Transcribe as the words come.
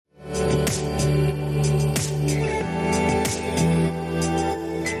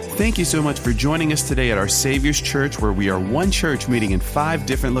Thank you so much for joining us today at our Savior's Church, where we are one church meeting in 5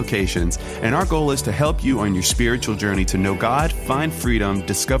 different locations. And our goal is to help you on your spiritual journey to know God, find freedom,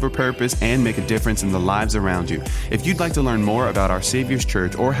 discover purpose, and make a difference in the lives around you. If you'd like to learn more about our Savior's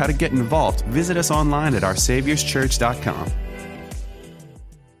Church or how to get involved, visit us online at oursaviorschurch.com.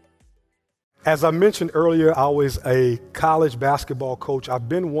 As I mentioned earlier, I was a college basketball coach. I've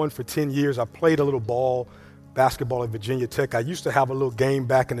been one for 10 years. I played a little basketball at Virginia Tech. I used to have a little game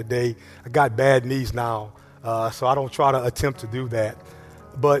back in the day. I got bad knees now, so I don't try to attempt to do that.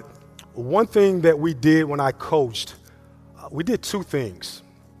 But one thing that we did when I coached, we did 2 things.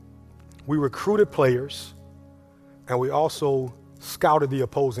 We recruited players, and we also scouted the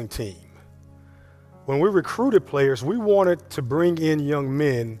opposing team. When we recruited players, we wanted to bring in young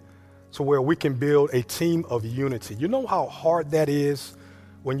men to where we can build a team of unity. You know how hard that is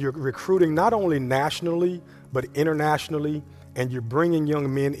when you're recruiting not only nationally, but internationally, and you're bringing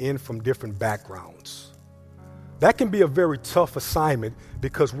young men in from different backgrounds. That can be a very tough assignment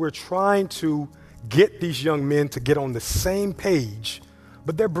because we're trying to get these young men to get on the same page,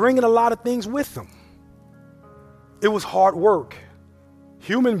 but they're bringing a lot of things with them. It was hard work.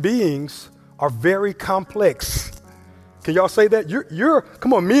 Human beings are very complex. Can y'all say that?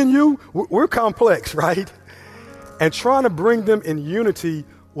 Come on, me and you, we're complex, right? And trying to bring them in unity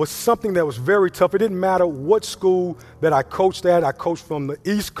was something that was very tough. It didn't matter what school that I coached at. I coached from the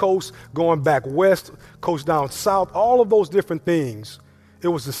East Coast, going back west, coached down south, all of those different things. It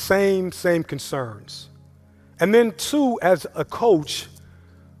was the same concerns. And then 2, as a coach,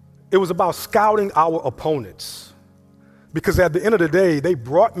 it was about scouting our opponents. Because at the end of the day, they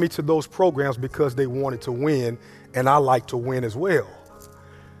brought me to those programs because they wanted to win, and I like to win as well.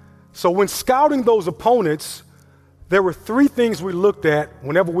 So when scouting those opponents, there were 3 things we looked at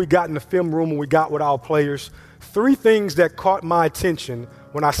whenever we got in the film room and we got with our players. 3 things that caught my attention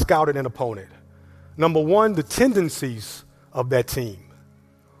when I scouted an opponent. Number 1, the tendencies of that team.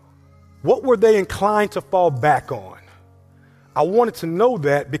 What were they inclined to fall back on? I wanted to know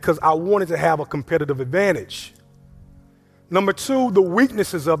that because I wanted to have a competitive advantage. Number 2, the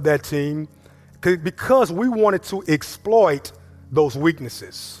weaknesses of that team, because we wanted to exploit those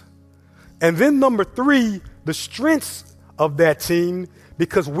weaknesses. And then number 3, the strengths of that team,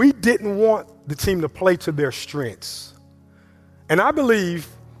 because we didn't want the team to play to their strengths. And I believe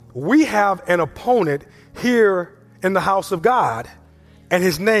we have an opponent here in the house of God, and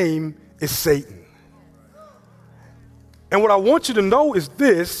his name is Satan. And what I want you to know is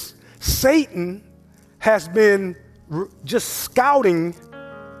this: Satan has been just scouting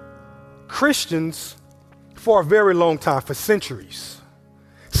Christians for a very long time, for centuries.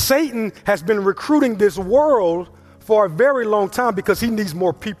 Satan has been recruiting this world for a very long time because he needs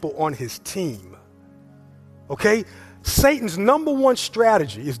more people on his team. Okay? Satan's number 1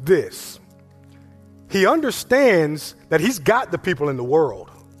 strategy is this. He understands that he's got the people in the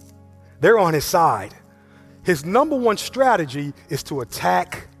world. They're on his side. His number 1 strategy is to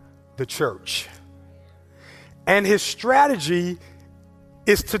attack the church. And his strategy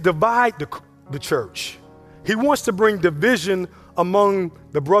is to divide the church. He wants to bring division among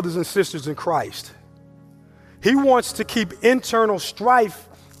the brothers and sisters in Christ. He wants to keep internal strife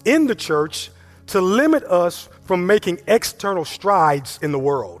in the church to limit us from making external strides in the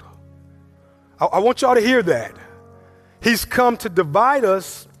world. I want y'all to hear that. He's come to divide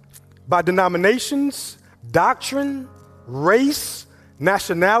us by denominations, doctrine, race,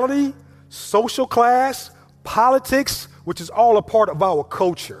 nationality, social class, politics, which is all a part of our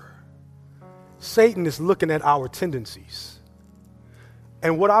culture. Satan is looking at our tendencies.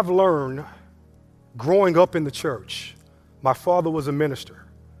 And what I've learned growing up in the church, my father was a minister.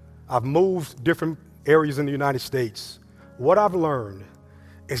 I've moved different areas in the United States. What I've learned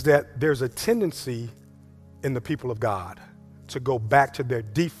is that there's a tendency in the people of God to go back to their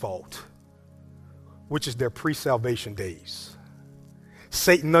default, which is their pre-salvation days.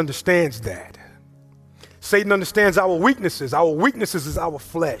 Satan understands that. Satan understands our weaknesses. Our weaknesses is our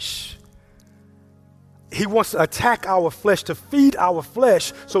flesh. He wants to attack our flesh, to feed our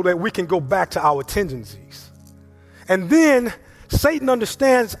flesh so that we can go back to our tendencies. And then Satan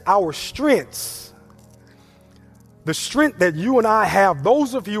understands our strengths. The strength that you and I have,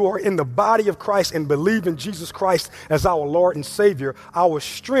 those of you who are in the body of Christ and believe in Jesus Christ as our Lord and Savior, our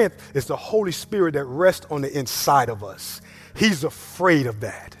strength is the Holy Spirit that rests on the inside of us. He's afraid of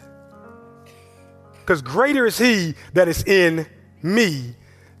that. Because greater is he that is in me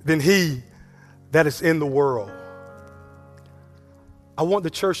than he that is in the world. I want the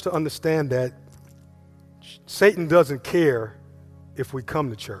church to understand that Satan doesn't care if we come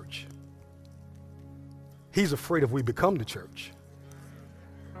to church. He's afraid if we become the church.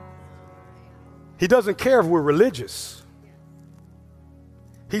 He doesn't care if we're religious.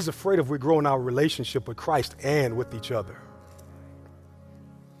 He's afraid if we grow in our relationship with Christ and with each other.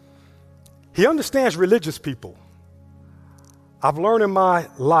 He understands religious people. I've learned in my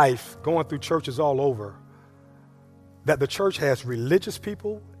life, going through churches all over, that the church has religious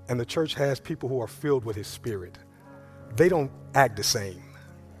people and the church has people who are filled with his spirit. They don't act the same.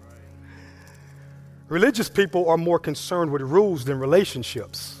 Religious people are more concerned with rules than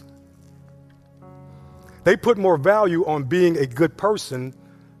relationships. They put more value on being a good person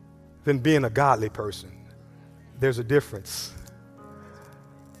than being a godly person. There's a difference.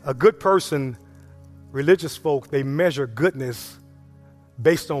 A good person, religious folk, they measure goodness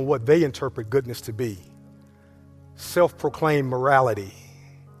based on what they interpret goodness to be. Self-proclaimed morality.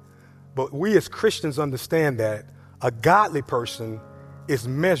 But we as Christians understand that a godly person is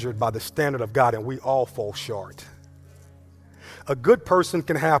measured by the standard of God, and we all fall short. A good person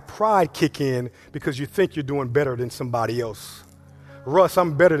can have pride kick in because you think you're doing better than somebody else. Russ,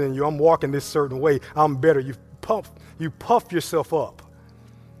 I'm better than you. I'm walking this certain way. I'm better. You puff yourself up.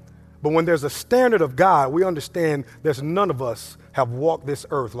 But when there's a standard of God, we understand there's none of us have walked this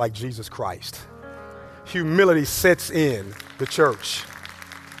earth like Jesus Christ. Humility sets in the church.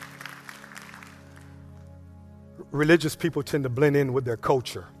 Religious people tend to blend in with their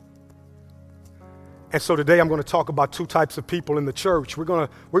culture. And so today I'm going to talk about two types of people in the church. We're going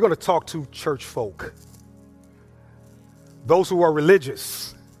to talk to church folk. Those who are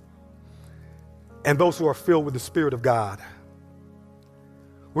religious and those who are filled with the Spirit of God.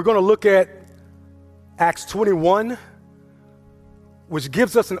 We're going to look at Acts 21, which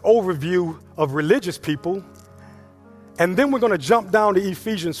gives us an overview of religious people. And then we're going to jump down to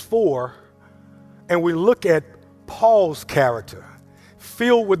Ephesians 4, and we look at Paul's character,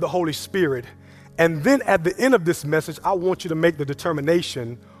 filled with the Holy Spirit. And then at the end of this message, I want you to make the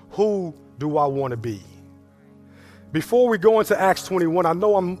determination, who do I want to be? Before we go into Acts 21, I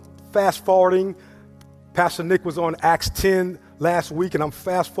know I'm fast forwarding. Pastor Nick was on Acts 10 last week, and I'm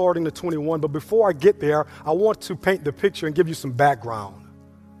fast forwarding to 21. But before I get there, I want to paint the picture and give you some background.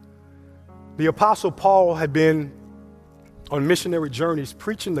 The Apostle Paul had been on missionary journeys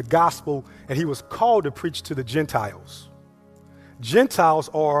preaching the gospel, and he was called to preach to the Gentiles. Gentiles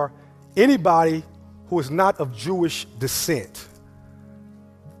are anybody who is not of Jewish descent.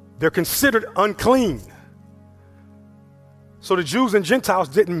 They're considered unclean. So the Jews and Gentiles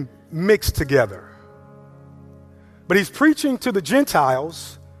didn't mix together. But he's preaching to the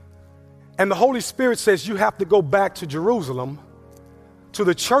Gentiles, and the Holy Spirit says you have to go back to Jerusalem, to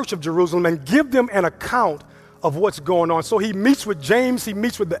the church of Jerusalem, and give them an account of what's going on. So he meets with James, he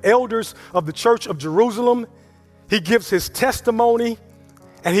meets with the elders of the church of Jerusalem, he gives his testimony,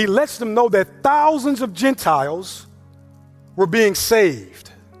 and he lets them know that thousands of Gentiles were being saved,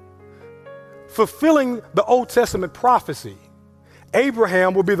 fulfilling the Old Testament prophecy.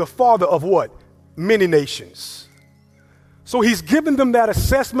 Abraham will be the father of what? Many nations. So he's given them that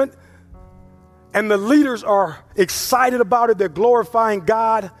assessment, and the leaders are excited about it. They're glorifying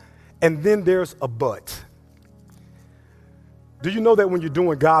God, and then there's a but. Do you know that when you're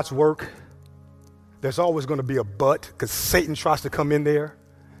doing God's work, there's always going to be a but, because Satan tries to come in there?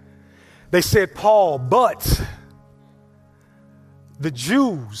 They said, Paul, but the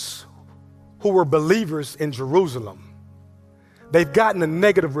Jews who were believers in Jerusalem, they've gotten a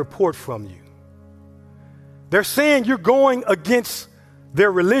negative report from you. They're saying you're going against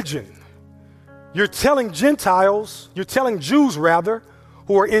their religion. You're telling Jews rather,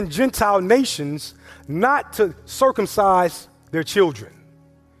 who are in Gentile nations, not to circumcise their children.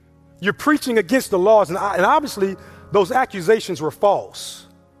 You're preaching against the laws, and obviously those accusations were false.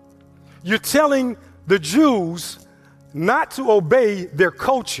 You're telling the Jews not to obey their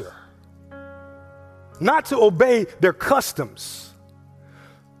culture, not to obey their customs.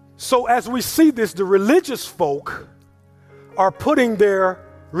 So as we see this, the religious folk are putting their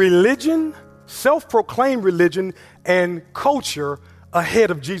religion, self-proclaimed religion, and culture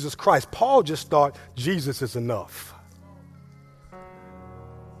ahead of Jesus Christ. Paul just thought Jesus is enough.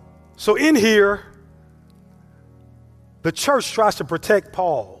 So in here, the church tries to protect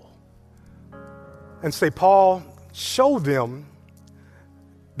Paul and say, Paul, show them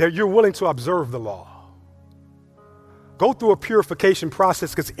that you're willing to observe the law. Go through a purification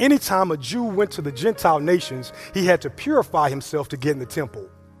process, because anytime a Jew went to the Gentile nations, he had to purify himself to get in the temple.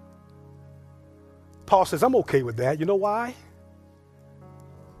 Paul says, I'm okay with that. You know why?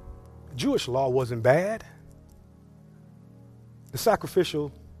 Jewish law wasn't bad. The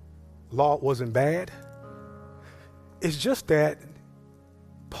sacrificial law wasn't bad. It's just that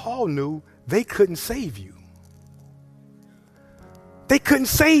Paul knew they couldn't save you. They couldn't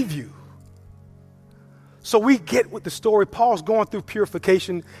save you. So we get with the story. Paul's going through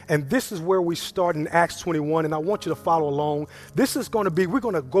purification, and this is where we start in Acts 21, and I want you to follow along. This is going to be, we're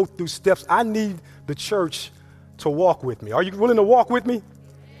going to go through steps. I need the church to walk with me. Are you willing to walk with me?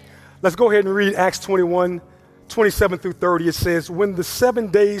 Let's go ahead and read Acts 21, 27 through 30. It says, when the 7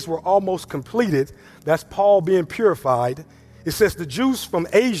 days were almost completed, that's Paul being purified, it says the Jews from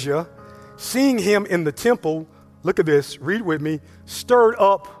Asia, seeing him in the temple, look at this, read with me, stirred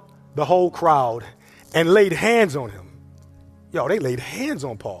up the whole crowd and laid hands on him. Yo, they laid hands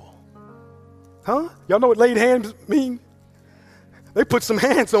on Paul. Huh? Y'all know what laid hands mean? They put some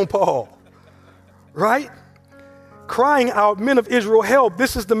hands on Paul, right? Crying out, men of Israel, help.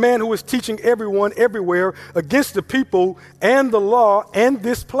 This is the man who is teaching everyone everywhere against the people and the law and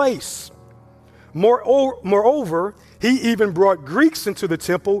this place. Moreover, he even brought Greeks into the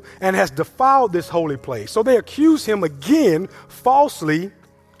temple and has defiled this holy place. So they accuse him again falsely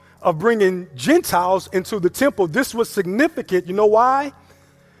of bringing Gentiles into the temple. This was significant. You know why?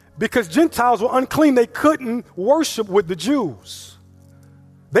 Because Gentiles were unclean. They couldn't worship with the Jews.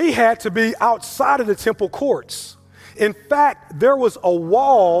 They had to be outside of the temple courts. In fact, there was a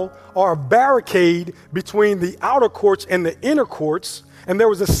wall or a barricade between the outer courts and the inner courts, and there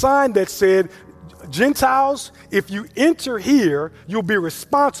was a sign that said, Gentiles, if you enter here, you'll be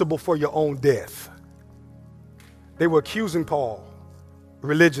responsible for your own death. They were accusing Paul,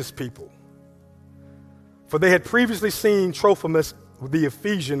 religious people, for they had previously seen Trophimus the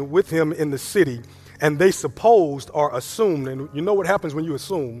Ephesian with him in the city, and they supposed or assumed, and you know what happens when you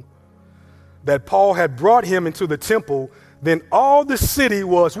assume, that Paul had brought him into the temple. Then all the city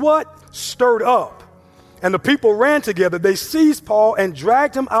was what? Stirred up. And the people ran together. They seized Paul and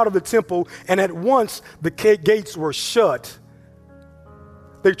dragged him out of the temple, and at once the gates were shut.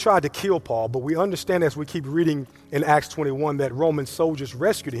 They tried to kill Paul, but we understand as we keep reading in Acts 21 that Roman soldiers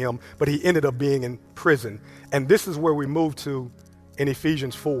rescued him, but he ended up being in prison. And this is where we move to in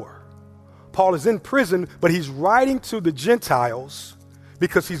Ephesians 4. Paul is in prison, but he's writing to the Gentiles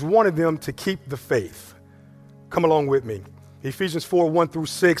because he's wanted them to keep the faith. Come along with me. Ephesians 4, 1 through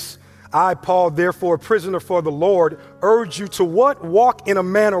 6. I, Paul, therefore, a prisoner for the Lord, urge you to what? Walk in a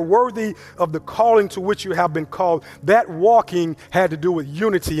manner worthy of the calling to which you have been called. That walking had to do with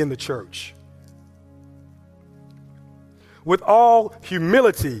unity in the church. With all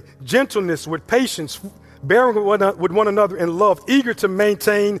humility, gentleness, with patience, bearing with one another in love, eager to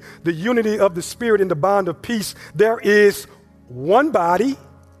maintain the unity of the Spirit in the bond of peace. There is one body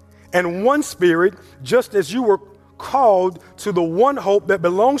and one Spirit, just as you were called to the one hope that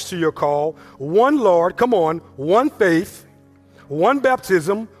belongs to your call, one Lord, come on, one faith, one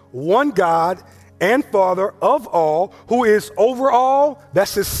baptism, one God and Father of all, who is over all,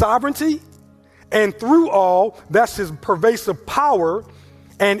 that's his sovereignty, and through all, that's his pervasive power,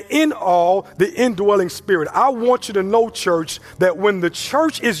 and in all, the indwelling Spirit. I want you to know, church, that when the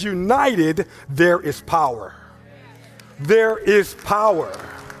church is united, there is power. There is power.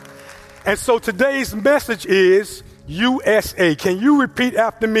 And so today's message is USA. Can you repeat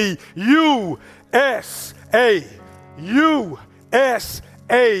after me? USA.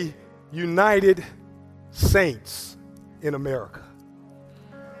 USA. United Saints in America.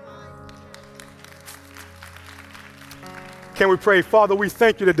 Can we pray? Father, we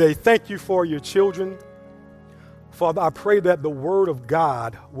thank you today. Thank you for your children. Father, I pray that the word of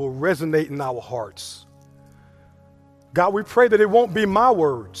God will resonate in our hearts. God, we pray that it won't be my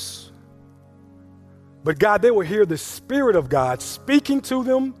words, but God, they will hear the Spirit of God speaking to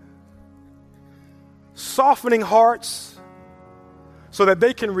them, softening hearts, so that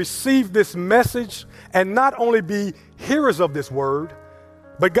they can receive this message and not only be hearers of this word,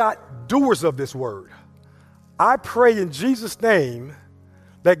 but God, doers of this word. I pray in Jesus' name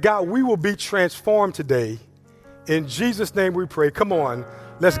that, God, we will be transformed today. In Jesus' name we pray. Come on,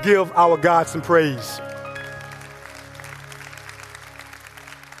 let's give our God some praise.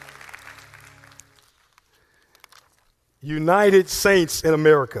 United Saints in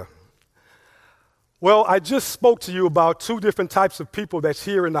America. Well, I just spoke to you about two different types of people that's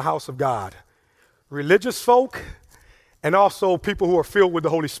here in the house of God. Religious folk and also people who are filled with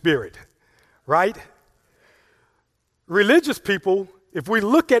the Holy Spirit, right? Religious people, if we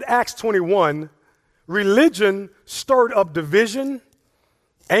look at Acts 21, religion stirred up division,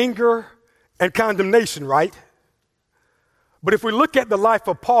 anger, and condemnation, right? But if we look at the life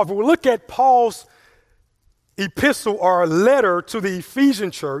of Paul, if we look at Paul's epistle or letter to the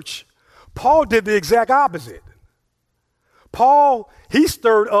Ephesian church, Paul did the exact opposite. Paul, he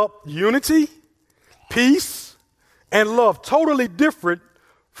stirred up unity, peace, and love, totally different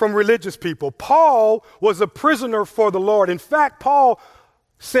from religious people. Paul was a prisoner for the Lord. In fact, Paul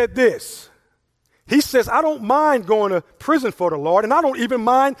said this. He says, I don't mind going to prison for the Lord, and I don't even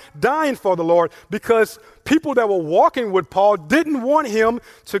mind dying for the Lord, because people that were walking with Paul didn't want him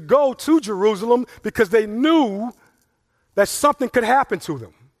to go to Jerusalem because they knew that something could happen to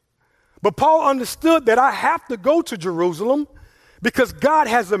them. But Paul understood that I have to go to Jerusalem because God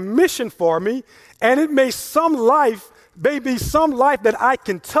has a mission for me, and it may be some life that I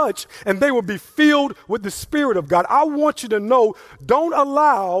can touch, and they will be filled with the Spirit of God. I want you to know, don't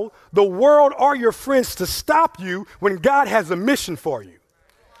allow the world or your friends to stop you when God has a mission for you.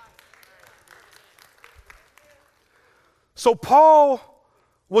 So Paul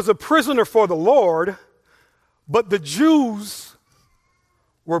was a prisoner for the Lord, but the Jews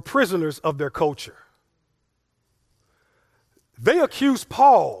were prisoners of their culture. They accused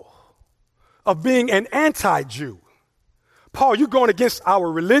Paul of being an anti-Jew. Paul, you're going against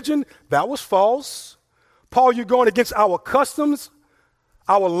our religion. That was false. Paul, you're going against our customs,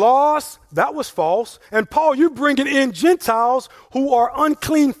 our laws. That was false. And Paul, you're bringing in Gentiles who are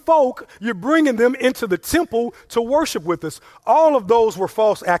unclean folk. You're bringing them into the temple to worship with us. All of those were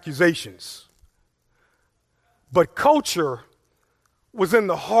false accusations. But culture was in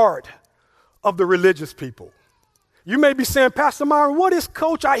the heart of the religious people. You may be saying, Pastor Myron, what is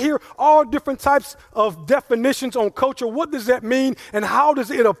culture? I hear all different types of definitions on culture. What does that mean, and how does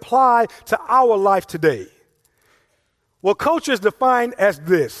it apply to our life today? Well, culture is defined as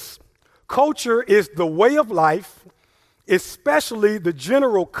this. Culture is the way of life, especially the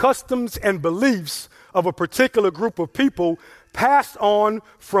general customs and beliefs of a particular group of people passed on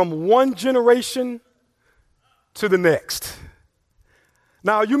from one generation to the next.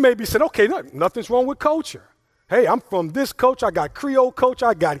 Now, you may be saying, okay, nothing's wrong with culture. Hey, I'm from this culture. I got Creole culture.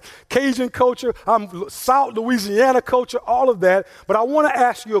 I got Cajun culture. I'm South Louisiana culture, all of that. But I want to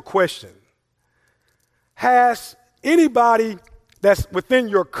ask you a question. Has anybody that's within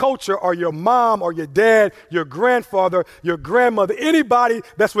your culture, or your mom or your dad, your grandfather, your grandmother, anybody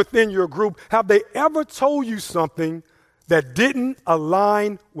that's within your group, have they ever told you something that didn't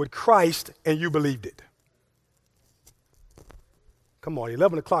align with Christ and you believed it? Come on,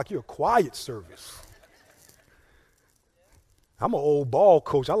 11 o'clock, you're a quiet service. I'm an old ball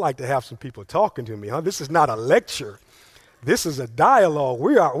coach. I like to have some people talking to me, huh? This is not a lecture. This is a dialogue.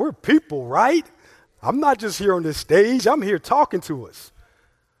 We're people, right? I'm not just here on this stage. I'm here talking to us.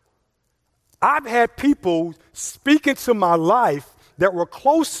 I've had people speak into my life that were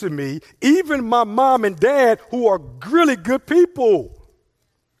close to me, even my mom and dad, who are really good people.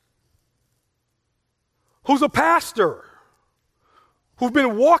 Who's a pastor, who's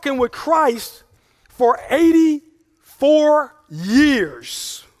been walking with Christ for 84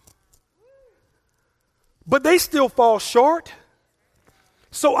 years. But they still fall short.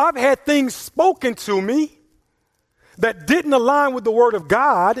 So I've had things spoken to me that didn't align with the Word of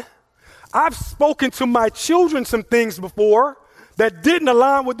God. I've spoken to my children some things before that didn't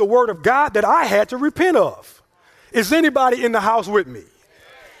align with the Word of God that I had to repent of. Is anybody in the house with me?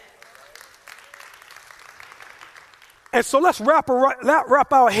 And so let's wrap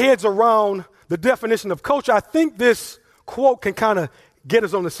our heads around the definition of culture. I think this quote can kind of get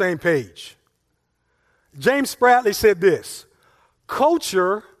us on the same page. James Spradley said this: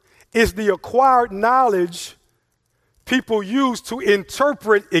 culture is the acquired knowledge people use to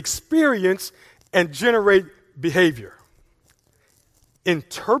interpret experience and generate behavior.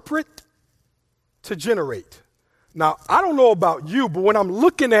 Interpret to generate. Now, I don't know about you, but when I'm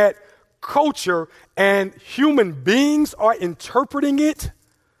looking at culture and human beings are interpreting it,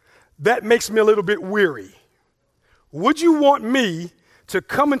 that makes me a little bit weary. Would you want me to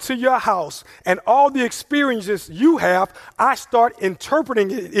come into your house and all the experiences you have, I start interpreting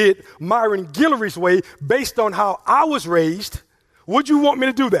it Myron Guillory's way based on how I was raised? Would you want me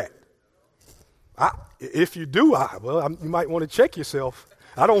to do that? If you do, you might want to check yourself.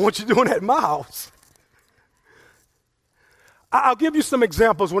 I don't want you doing that in my house. I'll give you some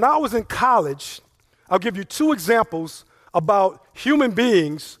examples. When I was in college, I'll give you 2 examples about human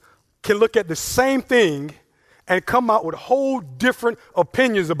beings can look at the same thing and come out with whole different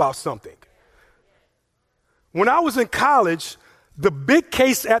opinions about something. When I was in college, the big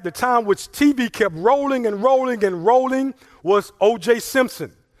case at the time, which TV kept rolling and rolling and rolling, was O.J.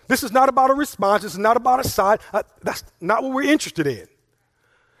 Simpson. This is not about a response. This is not about a side. That's not what we're interested in.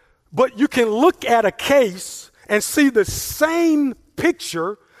 But you can look at a case and see the same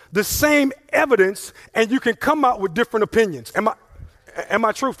picture, the same evidence, and you can come out with different opinions. Am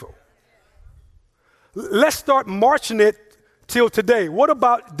I truthful? Let's start marching it till today. What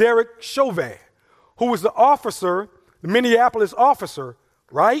about Derek Chauvin, who was the officer, the Minneapolis officer,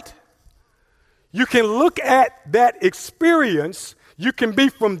 right? You can look at that experience. You can be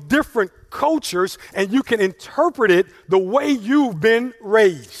from different cultures and you can interpret it the way you've been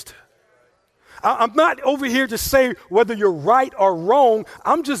raised. I'm not over here to say whether you're right or wrong.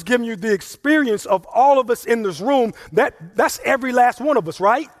 I'm just giving you the experience of all of us in this room. That's every last one of us,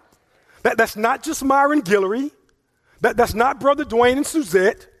 right? That's not just Myron Guillory. That's not Brother Dwayne and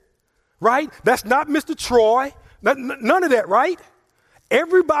Suzette, right? That's not Mr. Troy. None of that, right?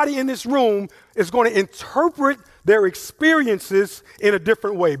 Everybody in this room is going to interpret their experiences in a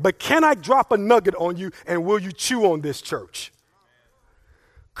different way. But can I drop a nugget on you, and will you chew on this, church?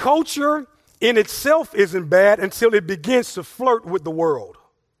 Culture in itself isn't bad until it begins to flirt with the world.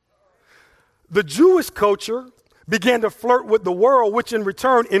 The Jewish culture began to flirt with the world, which in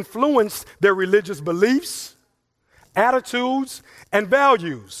return influenced their religious beliefs, attitudes, and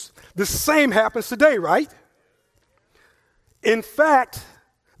values. The same happens today, right? In fact,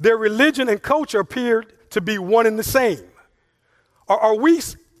 their religion and culture appeared to be one and the same. Are we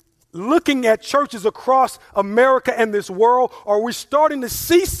looking at churches across America and this world? Are we starting to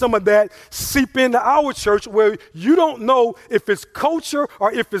see some of that seep into our church where you don't know if it's culture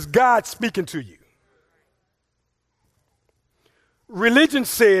or if it's God speaking to you? Religion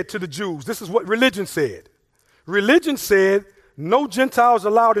said to the Jews, this is what religion said. Religion said, no Gentiles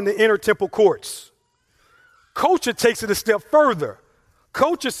allowed in the inner temple courts. Culture takes it a step further.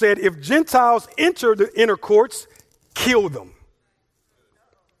 Culture said, if Gentiles enter the inner courts, kill them.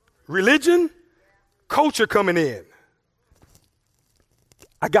 Religion, culture coming in.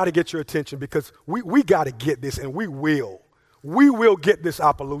 I got to get your attention because we got to get this, and we will. We will get this,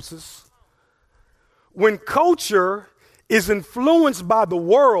 Opelousas. When culture is influenced by the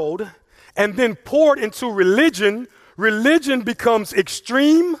world and then poured into religion, religion becomes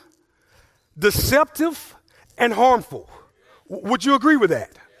extreme, deceptive, and harmful. Would you agree with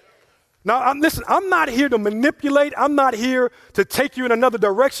that? Now, listen, I'm not here to manipulate. I'm not here to take you in another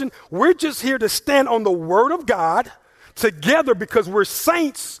direction. We're just here to stand on the Word of God together because we're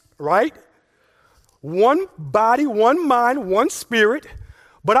saints, right? One body, one mind, one spirit.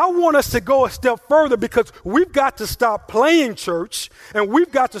 But I want us to go a step further because we've got to stop playing church and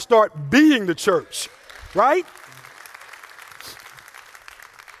we've got to start being the church, right?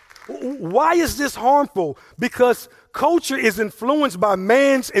 Why is this harmful? Because culture is influenced by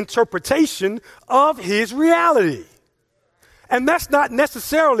man's interpretation of his reality. And that's not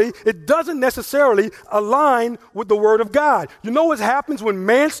necessarily, it doesn't necessarily align with the Word of God. You know what happens when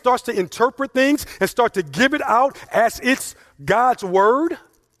man starts to interpret things and start to give it out as it's God's Word?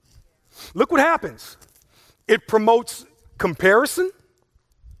 Look what happens. It promotes comparison,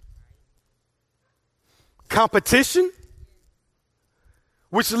 competition,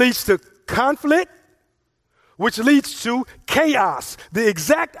 which leads to conflict, which leads to chaos, the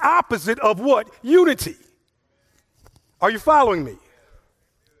exact opposite of what? Unity. Are you following me?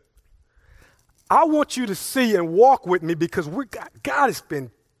 I want you to see and walk with me because God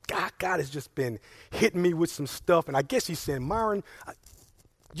has just been hitting me with some stuff, and I guess he's saying, Myron,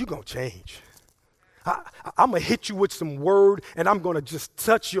 you're going to change. I'm going to hit you with some word, and I'm going to just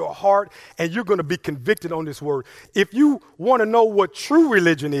touch your heart, and you're going to be convicted on this word. If you want to know what true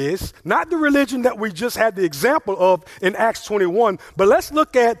religion is, not the religion that we just had the example of in Acts 21, but let's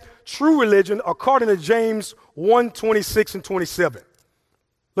look at true religion according to James 1:26 and 27.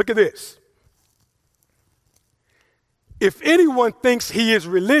 Look at this. If anyone thinks he is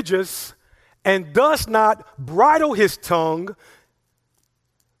religious and does not bridle his tongue,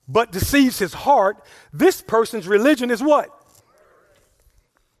 but deceives his heart, this person's religion is what?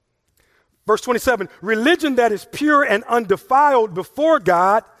 Verse 27, religion that is pure and undefiled before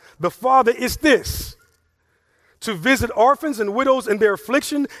God, the Father, is this: to visit orphans and widows in their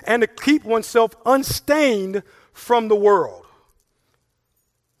affliction and to keep oneself unstained from the world.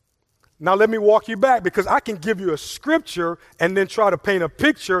 Now let me walk you back because I can give you a scripture and then try to paint a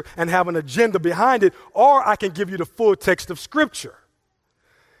picture and have an agenda behind it, or I can give you the full text of scripture.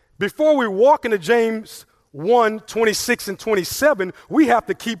 Before we walk into James 1:26 and 27, we have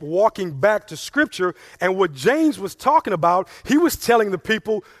to keep walking back to Scripture. And what James was talking about, he was telling the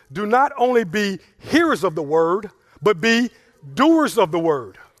people, do not only be hearers of the word, but be doers of the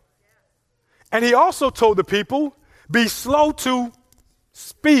word. And he also told the people, be slow to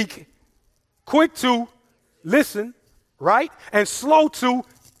speak, quick to listen, right? And slow to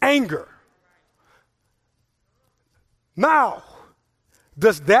anger. Now,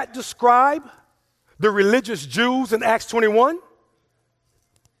 does that describe the religious Jews in Acts 21?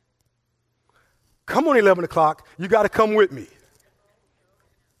 Come on, 11 o'clock. You got to come with me.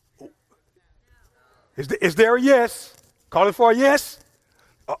 Is there a yes? Calling for a yes?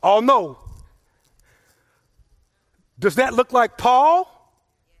 Oh, no. Does that look like Paul?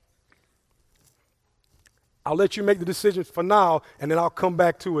 I'll let you make the decision for now, and then I'll come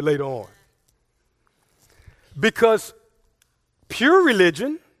back to it later on. Because pure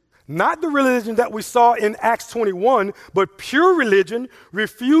religion, not the religion that we saw in Acts 21, but pure religion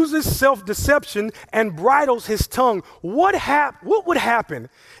refuses self-deception and bridles his tongue. What would happen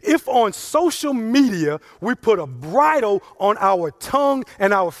if on social media we put a bridle on our tongue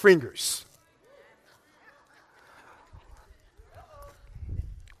and our fingers?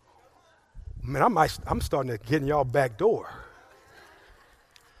 Man, I'm starting to get in y'all back door.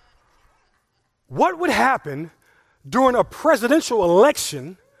 What would happen during a presidential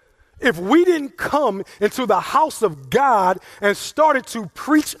election if we didn't come into the house of God and started to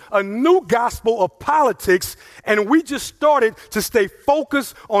preach a new gospel of politics, and we just started to stay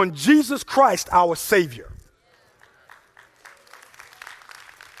focused on Jesus Christ, our Savior?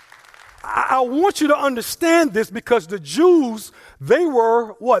 I want you to understand this, because the Jews, they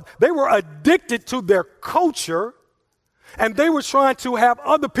were what? They were addicted to their culture, and they were trying to have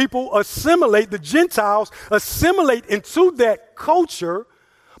other people assimilate, the Gentiles assimilate into that culture.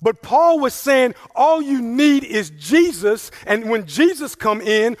 But Paul was saying all you need is Jesus, and when Jesus come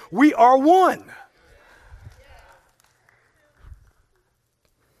in, we are one.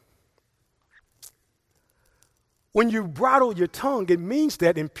 When you bridle your tongue, it means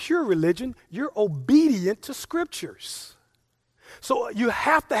that in pure religion, you're obedient to scriptures. So you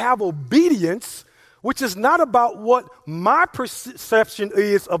have to have obedience, which is not about what my perception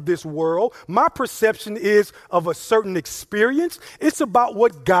is of this world. My perception is of a certain experience. It's about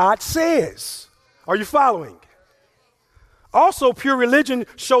what God says. Are you following? Also, pure religion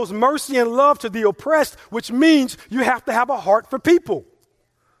shows mercy and love to the oppressed, which means you have to have a heart for people.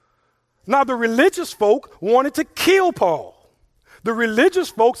 Now, the religious folk wanted to kill Paul. The religious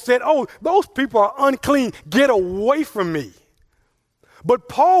folks said, oh, those people are unclean. Get away from me. But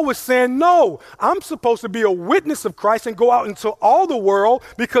Paul was saying, no, I'm supposed to be a witness of Christ and go out into all the world,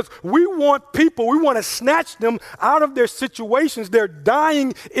 because we want people, we want to snatch them out of their situations. They're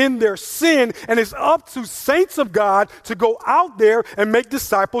dying in their sin, and it's up to saints of God to go out there and make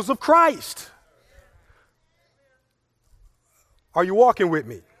disciples of Christ. Are you walking with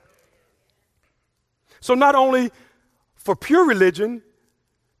me? So not only for pure religion,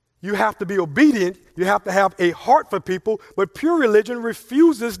 you have to be obedient, you have to have a heart for people, but pure religion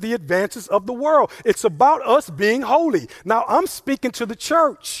refuses the advances of the world. It's about us being holy. Now, I'm speaking to the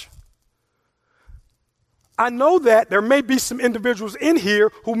church. I know that there may be some individuals in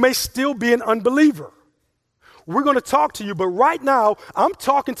here who may still be an unbeliever. We're going to talk to you, but right now, I'm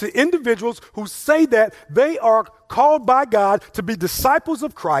talking to individuals who say that they are called by God to be disciples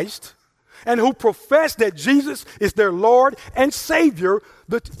of Christ, and who profess that Jesus is their Lord and Savior.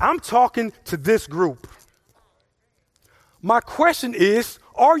 I'm talking to this group. My question is,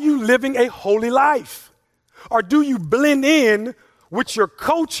 are you living a holy life? Or do you blend in with your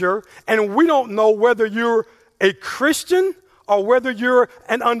culture, and we don't know whether you're a Christian or whether you're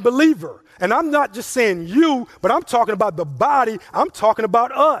an unbeliever? And I'm not just saying you, but I'm talking about the body. I'm talking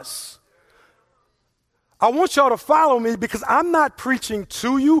about us. I want y'all to follow me, because I'm not preaching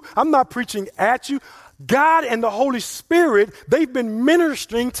to you. I'm not preaching at you. God and the Holy Spirit, they've been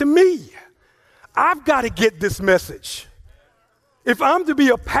ministering to me. I've got to get this message. If I'm to be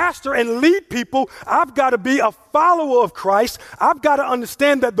a pastor and lead people, I've got to be a follower of Christ. I've got to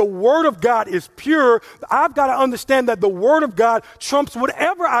understand that the Word of God is pure. I've got to understand that the Word of God trumps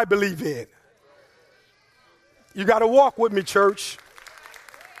whatever I believe in. You got to walk with me, church.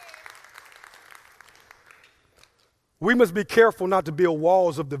 We must be careful not to build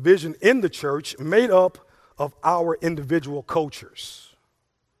walls of division in the church made up of our individual cultures.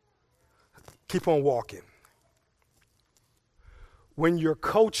 Keep on walking. When your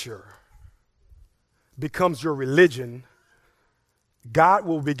culture becomes your religion, God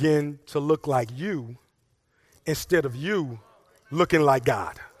will begin to look like you instead of you looking like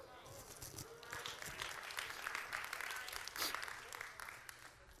God.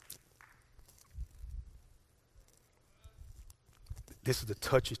 This is a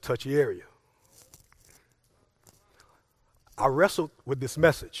touchy area. I wrestled with this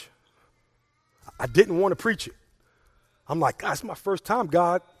message. I didn't want to preach it. I'm like, God, it's my first time,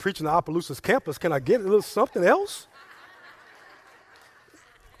 God, preaching the Opelousas campus. Can I get a little something else?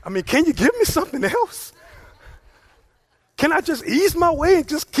 I mean, can you give me something else? Can I just ease my way and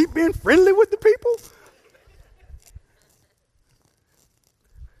just keep being friendly with the people?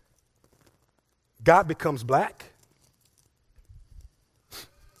 God becomes black.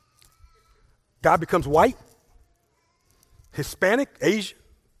 God becomes white, Hispanic, Asian,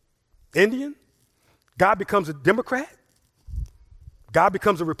 Indian. God becomes a Democrat. God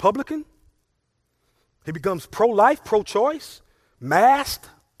becomes a Republican. He becomes pro-life, pro-choice, masked,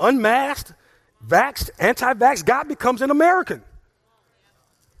 unmasked, vaxxed, anti-vax. God becomes an American.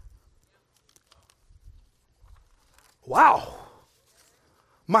 Wow.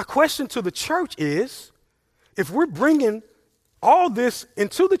 My question to the church is, if we're bringing all this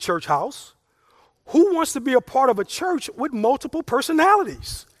into the church house, who wants to be a part of a church with multiple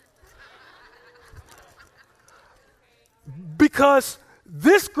personalities? Because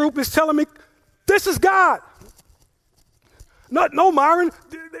this group is telling me, this is God. No, Myron,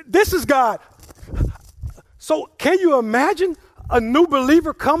 this is God. So can you imagine a new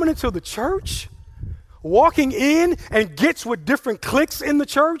believer coming into the church, walking in and gets with different cliques in the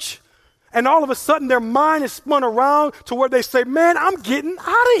church, and all of a sudden their mind is spun around to where they say, man, I'm getting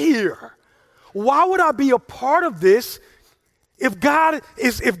out of here. Why would I be a part of this if God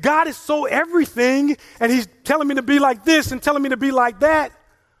is so everything and he's telling me to be like this and telling me to be like that?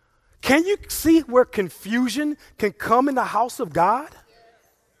 Can you see where confusion can come in the house of God?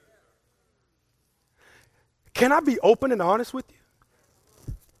 Can I be open and honest with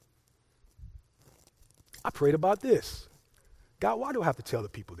you? I prayed about this. God, why do I have to tell the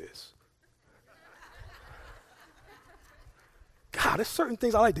people this? God, there's certain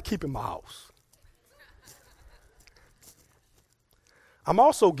things I like to keep in my house. I'm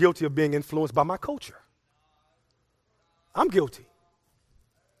also guilty of being influenced by my culture. I'm guilty.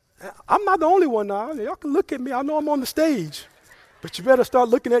 I'm not the only one now. Y'all can look at me. I know I'm on the stage. But you better start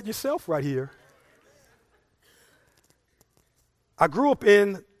looking at yourself right here. I grew up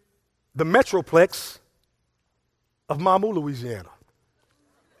in the metroplex of Mamou, Louisiana.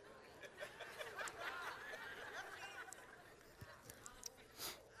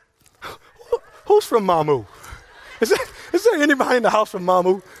 Who's from Mamou? Is there anybody in the house from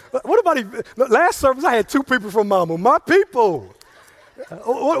Mamou? What about last service? I had 2 people from Mamou. My people.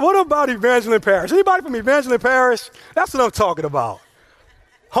 What about Evangeline Parish? Anybody from Evangeline Parish? That's what I'm talking about.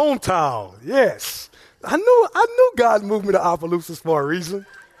 Hometown, yes. I knew God moved me to Opelousas for a reason.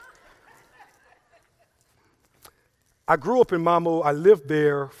 I grew up in Mamou. I lived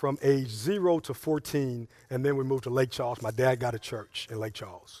there from age 0 to 14, and then we moved to Lake Charles. My dad got a church in Lake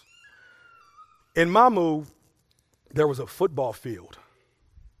Charles. In Mamou, there was a football field,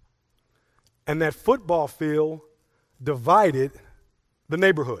 and that football field divided the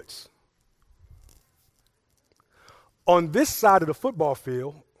neighborhoods. On this side of the football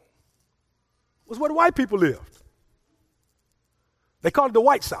field was where the white people lived. They called it the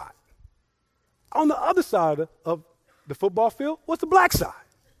white side. On the other side of the football field was the black side.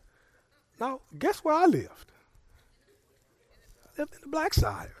 Now, guess where I lived? I lived in the black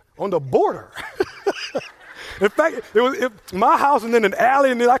side, on the border. In fact, it was my house and then an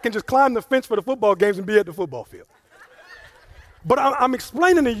alley, and then I can just climb the fence for the football games and be at the football field. But I'm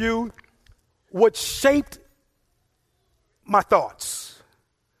explaining to you what shaped my thoughts.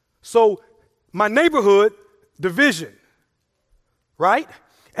 So my neighborhood division, right?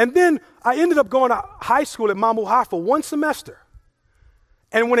 And then I ended up going to high school at Mamou High for 1 semester.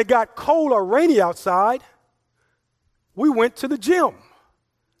 And when it got cold or rainy outside, we went to the gym.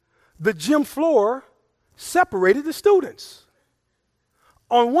 The gym floor separated the students.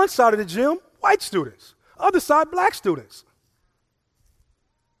 On one side of the gym, white students. Other side, black students.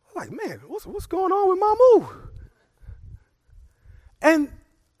 I'm like, man, what's going on with Mamou? And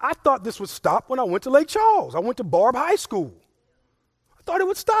I thought this would stop when I went to Lake Charles. I went to Barb High School. I thought it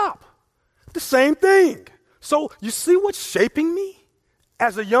would stop. The same thing. So you see what's shaping me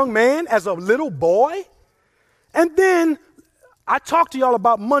as a young man, as a little boy? And then I talked to y'all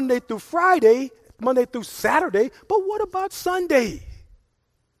about Monday through Saturday, but what about Sunday?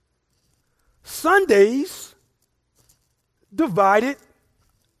 Sundays divided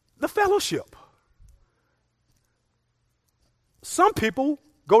the fellowship. Some people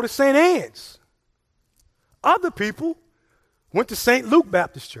go to St. Anne's. Other people went to St. Luke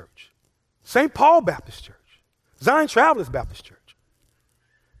Baptist Church, St. Paul Baptist Church, Zion Travelers Baptist Church.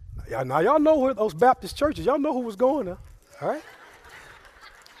 Now y'all know where those Baptist churches, y'all know who was going there, all right?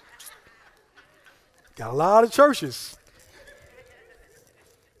 Got a lot of churches.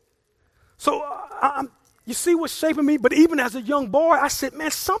 So you see what's shaping me? But even as a young boy, I said,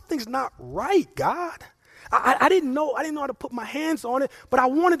 man, something's not right, God. I didn't know how to put my hands on it, but I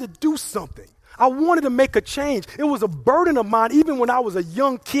wanted to do something. I wanted to make a change. It was a burden of mine even when I was a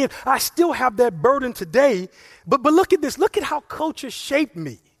young kid. I still have that burden today. But look at this. Look at how culture shaped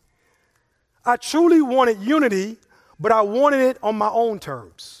me. I truly wanted unity, but I wanted it on my own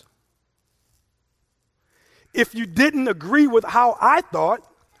terms. If you didn't agree with how I thought,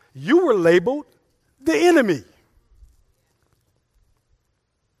 you were labeled the enemy.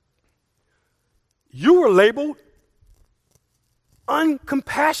 You were labeled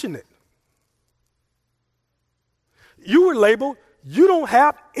uncompassionate. You were labeled, you don't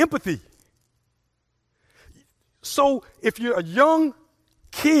have empathy. So if you're a young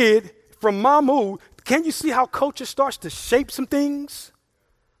kid from Mamou, can you see how culture starts to shape some things?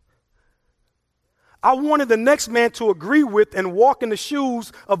 I wanted the next man to agree with and walk in the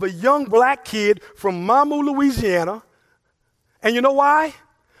shoes of a young black kid from Mamou, Louisiana. And you know why?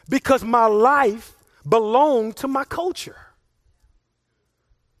 Because my life belonged to my culture.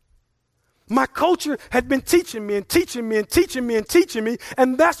 My culture had been teaching me and teaching me and teaching me and teaching me,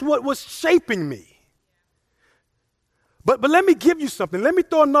 and that's what was shaping me. But let me give you something. Let me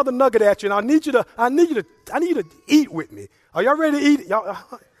throw another nugget at you, and I need you to eat with me. Are y'all ready to eat? Y'all,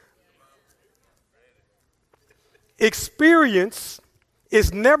 experience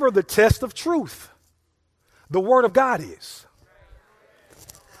is never the test of truth. The Word of God is.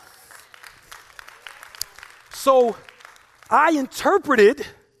 So I interpreted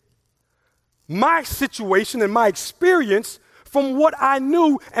my situation and my experience from what I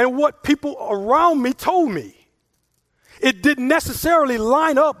knew and what people around me told me. It didn't necessarily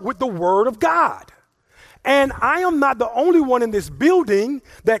line up with the Word of God. And I am not the only one in this building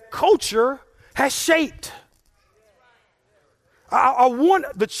that culture has shaped. I want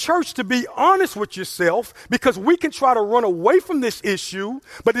the church to be honest with yourself, because we can try to run away from this issue,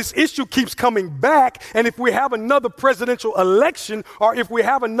 but this issue keeps coming back. And if we have another presidential election, or if we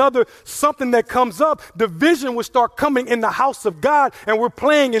have another something that comes up, division will start coming in the house of God, and we're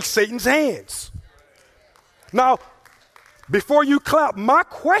playing in Satan's hands. Now, before you clap, my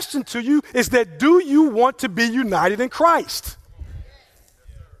question to you is that, do you want to be united in Christ?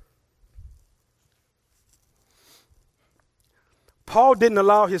 Paul didn't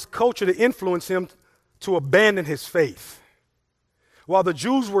allow his culture to influence him to abandon his faith. While the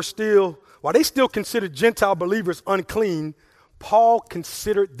Jews while they still considered Gentile believers unclean, Paul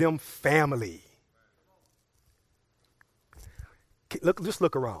considered them family. Just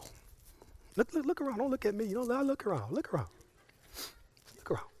look around. Look around. Don't look at me. Look around. Look around. Look around.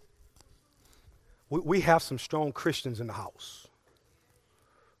 We have some strong Christians in the house.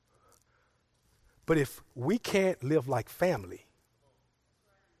 But if we can't live like family,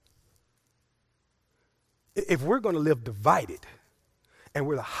 if we're going to live divided and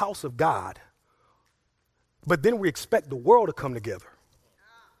we're the house of God, but then we expect the world to come together.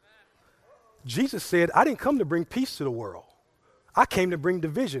 Jesus said, I didn't come to bring peace to the world. I came to bring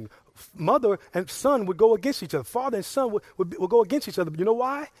division. Mother and son would go against each other. Father and son would go against each other. But you know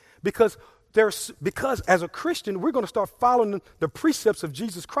why? Because as a Christian, we're going to start following the precepts of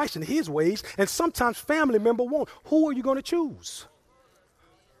Jesus Christ and his ways, and sometimes family member won't. Who are you going to choose?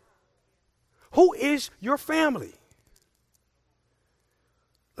 Who is your family?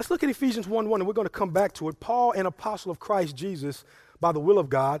 Let's look at Ephesians 1:1, and we're going to come back to it. Paul, an apostle of Christ Jesus, by the will of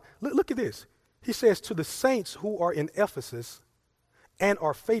God. Look at this. He says, to the saints who are in Ephesus and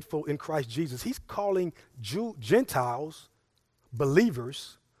are faithful in Christ Jesus. He's calling Gentiles,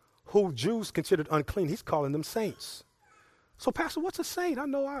 believers, who Jews considered unclean. He's calling them saints. So, Pastor, what's a saint? I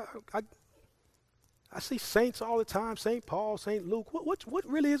know I see saints all the time, St. Paul, St. Luke. What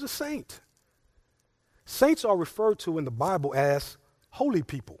really is a saint? Saints are referred to in the Bible as holy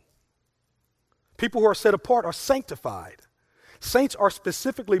people. People who are set apart are sanctified. Saints are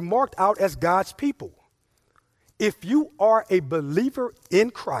specifically marked out as God's people. If you are a believer in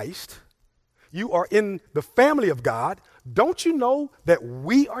Christ, you are in the family of God, don't you know that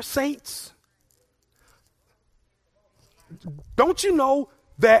we are saints? Don't you know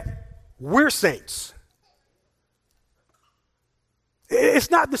that we're saints?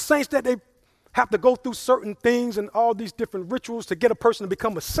 It's not the saints that they have to go through certain things and all these different rituals to get a person to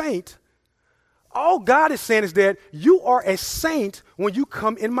become a saint. All God is saying is that you are a saint when you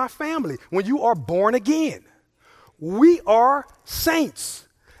come in my family, when you are born again. We are saints.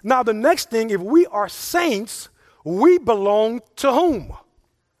 Now, the next thing, if we are saints, we belong to whom?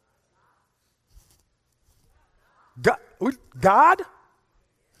 God?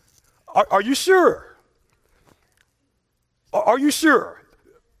 Are you sure? Are you sure?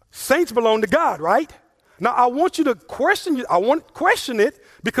 Saints belong to God, right? Now, I want you to question it,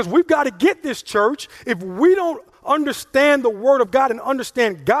 because we've got to get this, church. If we don't understand the Word of God and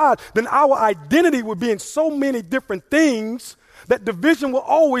understand God, then our identity would be in so many different things that division will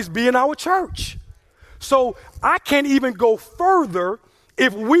always be in our church. So I can't even go further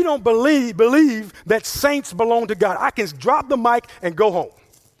if we don't believe that saints belong to God. I can drop the mic and go home.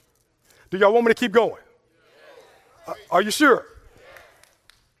 Do y'all want me to keep going? Are you sure?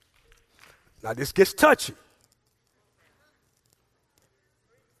 Now, this gets touchy.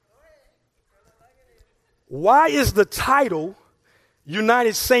 Why is the title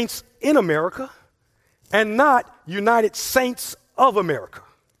United Saints in America and not United Saints of America?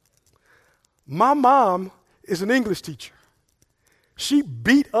 My mom is an English teacher. She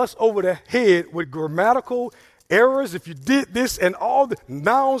beat us over the head with grammatical errors if you did this and all the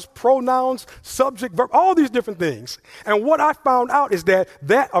nouns, pronouns, subject, verb, all these different things. And what I found out is that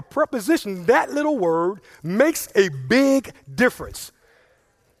a preposition, that little word, makes a big difference.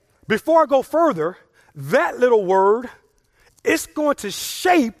 Before I go further, that little word is going to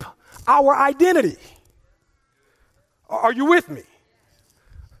shape our identity. Are you with me?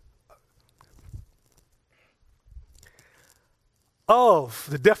 Of,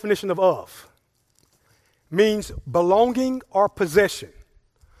 the definition of means belonging or possession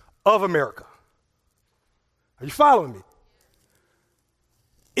of America. Are you following me?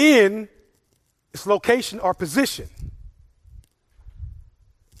 In its location or position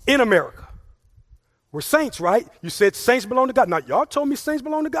in America. We're saints, right? You said saints belong to God. Now, y'all told me saints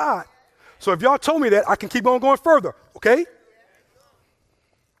belong to God. So if y'all told me that, I can keep on going further, okay?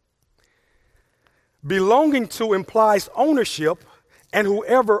 Belonging to implies ownership, and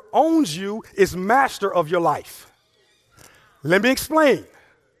whoever owns you is master of your life. Let me explain.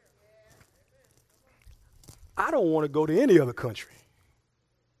 I don't want to go to any other country.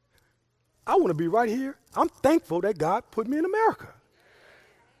 I want to be right here. I'm thankful that God put me in America.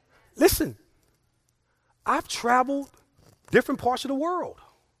 Listen, I've traveled different parts of the world.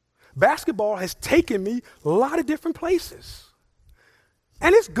 Basketball has taken me a lot of different places.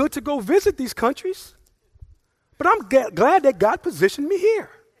 And it's good to go visit these countries. But I'm glad that God positioned me here.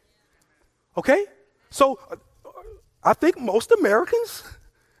 Okay? So I think most Americans,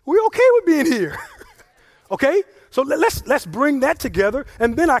 we're okay with being here. Okay? So let's bring that together,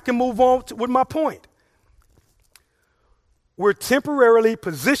 and then I can move on with my point. We're temporarily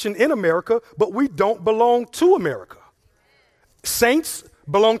positioned in America, but we don't belong to America. Saints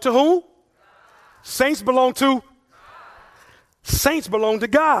belong to who? Saints belong to? Saints belong to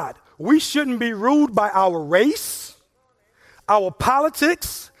God. We shouldn't be ruled by our race, our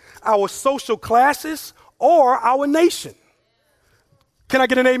politics, our social classes, or our nation. Can I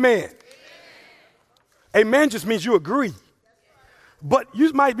get an amen? Amen just means you agree. But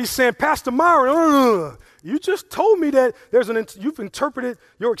you might be saying, Pastor Myron, you just told me that you've interpreted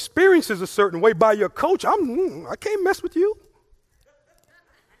your experiences a certain way by your coach. I can't mess with you.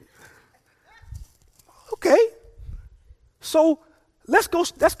 Okay. So let's go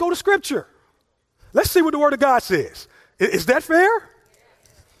to Scripture. Let's see what the Word of God says. Is that fair?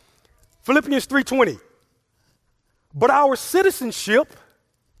 Philippians 3:20. But our citizenship,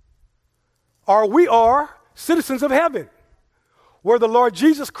 we are citizens of heaven, where the Lord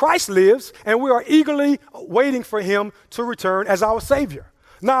Jesus Christ lives, and we are eagerly waiting for him to return as our Savior.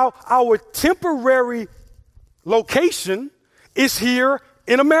 Now, our temporary location is here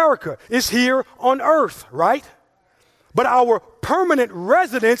in America, is here on earth, right? But our permanent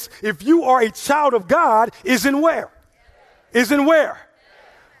residence, if you are a child of God, is in where? Is in where?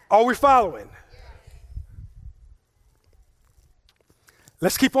 Are we following?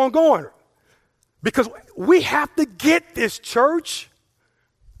 Let's keep on going. Because we have to get this, church.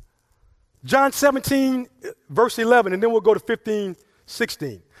 John 17, verse 11, and then we'll go to 15,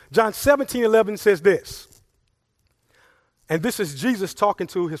 16. John 17, 11 says this. And this is Jesus talking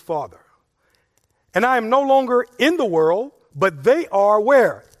to his Father. And I am no longer in the world, but they are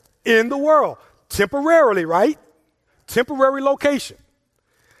where? In the world. Temporarily, right? Temporary location.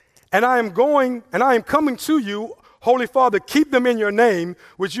 And I am coming to you, Holy Father, keep them in your name,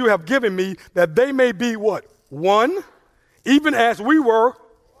 which you have given me, that they may be what? One, even as we were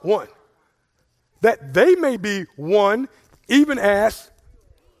one. That they may be one, even as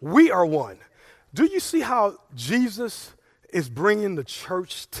we are one. Do you see how Jesus is bringing the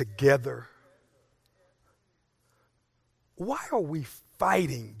church together? Why are we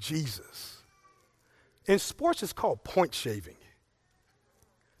fighting Jesus? In sports, it's called point shaving.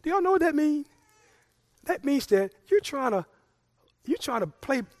 Do y'all know what that means? That means that you're trying to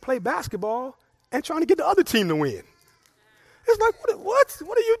play basketball and trying to get the other team to win. It's like,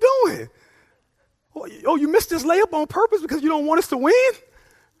 what are you doing? Oh, you missed this layup on purpose because you don't want us to win?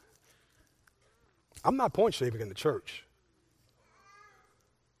 I'm not point shaving in the church.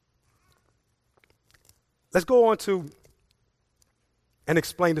 Let's go on to and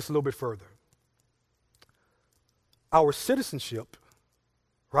explain this a little bit further. Our citizenship,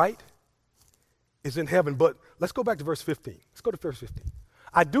 right, is in heaven. But let's go back to verse 15. Let's go to verse 15.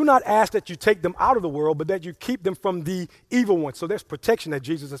 I do not ask that you take them out of the world, but that you keep them from the evil one. So there's protection that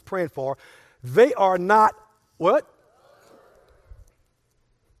Jesus is praying for. They are not what?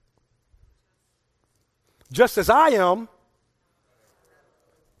 Just as I am,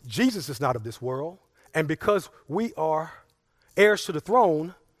 Jesus is not of this world. And because we are heirs to the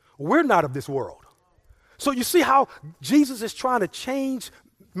throne, we're not of this world. So you see how Jesus is trying to change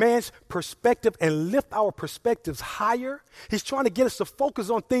man's perspective and lift our perspectives higher? He's trying to get us to focus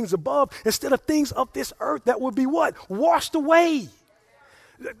on things above instead of things of this earth that would be what? Washed away.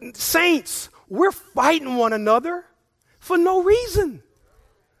 Saints, we're fighting one another for no reason.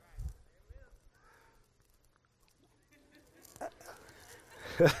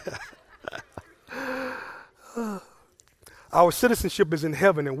 Our citizenship is in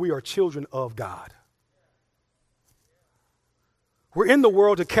heaven and we are children of God. We're in the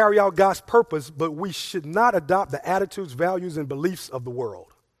world to carry out God's purpose, but we should not adopt the attitudes, values, and beliefs of the world.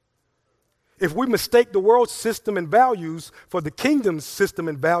 If we mistake the world's system and values for the kingdom's system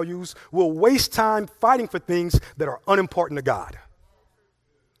and values, we'll waste time fighting for things that are unimportant to God.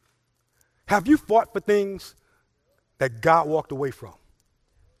 Have you fought for things that God walked away from?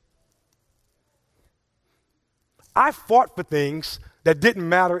 I fought for things that didn't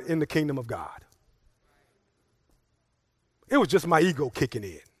matter in the kingdom of God. It was just my ego kicking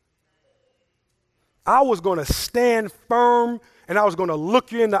in. I was going to stand firm and I was going to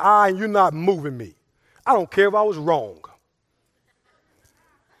look you in the eye and you're not moving me. I don't care if I was wrong.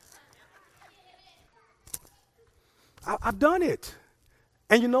 I've done it.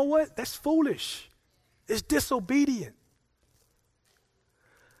 And you know what? That's foolish. It's disobedient.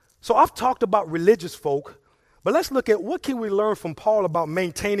 So I've talked about religious folk, but let's look at what can we learn from Paul about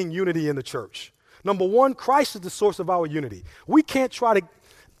maintaining unity in the church. Number one, Christ is the source of our unity. We can't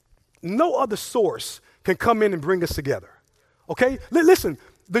no other source can come in and bring us together. Okay? Listen,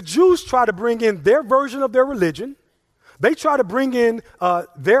 the Jews try to bring in their version of their religion. They try to bring in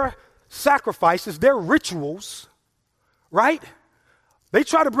their sacrifices, their rituals, right? They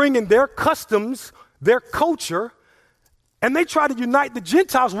try to bring in their customs, their culture, and they try to unite the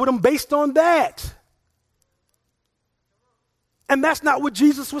Gentiles with them based on that. And that's not what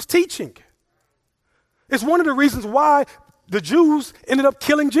Jesus was teaching. It's one of the reasons why the Jews ended up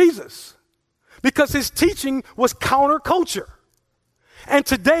killing Jesus, because his teaching was counterculture. And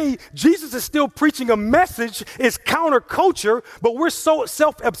today, Jesus is still preaching a message, it's counterculture, but we're so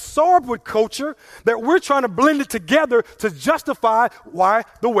self-absorbed with culture that we're trying to blend it together to justify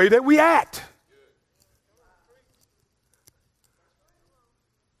the way that we act.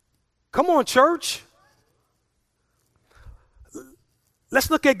 Come on, church. Let's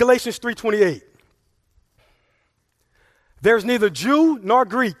look at Galatians 3:28. There's neither Jew nor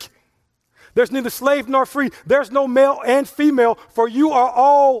Greek. There's neither slave nor free. There's no male and female, for you are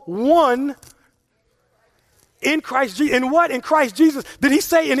all one in Christ Jesus. In what? In Christ Jesus. Did he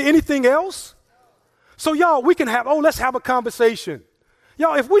say in anything else? So y'all, we can let's have a conversation.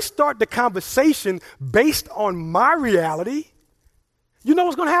 Y'all, if we start the conversation based on my reality, you know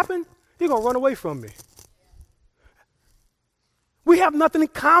what's going to happen? You're going to run away from me. We have nothing in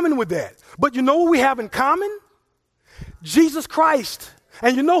common with that. But you know what we have in common? Jesus Christ.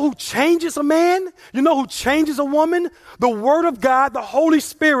 And you know who changes a man? You know who changes a woman? The Word of God, the Holy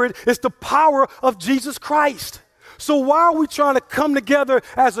Spirit, is the power of Jesus Christ. So why are we trying to come together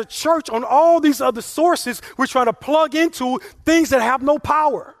as a church on all these other sources? We're trying to plug into things that have no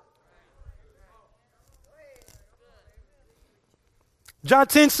power. John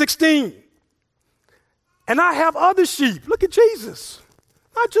 10:16. And I have other sheep. Look at Jesus.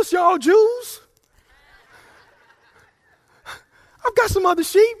 Not just y'all Jews. I've got some other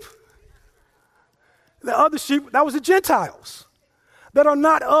sheep. The other sheep, that was the Gentiles that are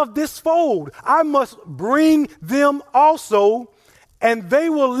not of this fold. I must bring them also, and they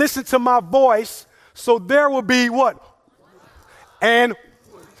will listen to my voice. So there will be what? And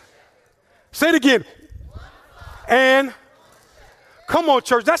say it again. And come on,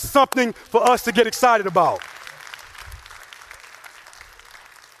 church, that's something for us to get excited about.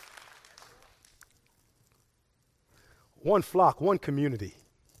 One flock, one community.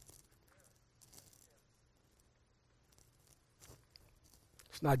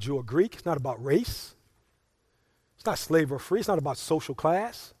 It's not Jew or Greek. It's not about race. It's not slave or free. It's not about social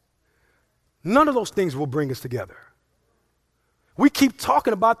class. None of those things will bring us together. We keep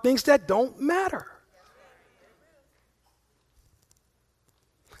talking about things that don't matter.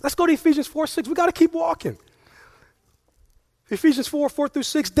 Let's go to Ephesians 4:6. We got to keep walking. Ephesians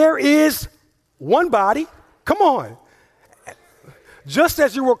 4:4-6. There is one body. Come on. Just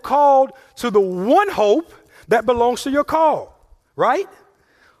as you were called to the one hope that belongs to your call, right?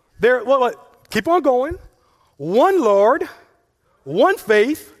 Keep on going. One Lord, one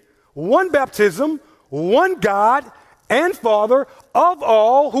faith, one baptism, one God, and Father of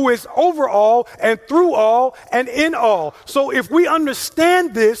all, who is over all and through all and in all. So if we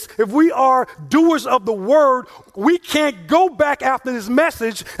understand this, if we are doers of the word, we can't go back after this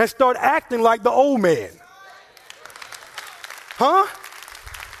message and start acting like the old man. Huh?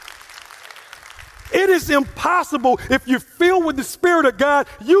 It is impossible. If you're filled with the Spirit of God,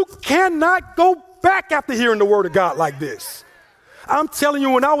 you cannot go back after hearing the word of God like this. I'm telling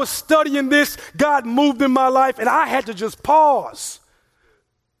you, when I was studying this, God moved in my life and I had to just pause.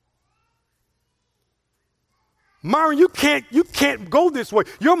 Myron, you can't go this way.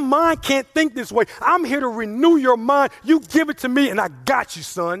 Your mind can't think this way. I'm here to renew your mind. You give it to me and I got you,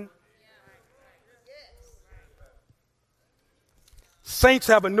 son. Saints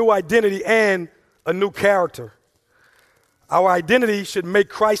have a new identity and a new character. Our identity should make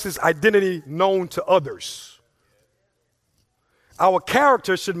Christ's identity known to others. Our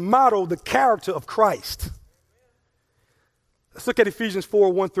character should model the character of Christ. Let's look at Ephesians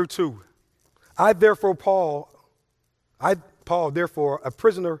 4:1-2. I, Paul, therefore, a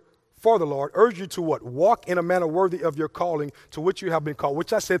prisoner for the Lord, urge you to what? Walk in a manner worthy of your calling to which you have been called,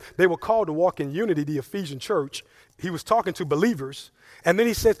 which I said they were called to walk in unity, the Ephesian church. He was talking to believers. And then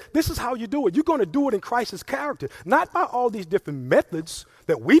he says, this is how you do it. You're going to do it in Christ's character, not by all these different methods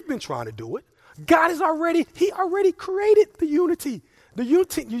that we've been trying to do it. God he already created the unity. The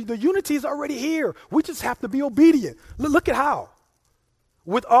unity is already here. We just have to be obedient. Look at how.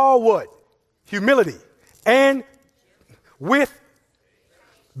 With all what? Humility. And with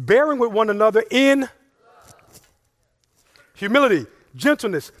bearing with one another in humility,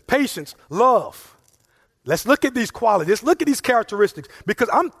 gentleness, patience, love. Let's look at these qualities. Let's look at these characteristics, because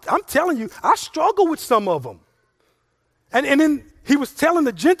I'm telling you, I struggle with some of them. And then he was telling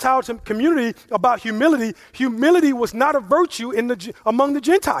the Gentile community about humility. Humility was not a virtue among the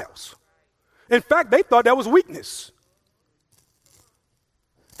Gentiles. In fact, they thought that was weakness.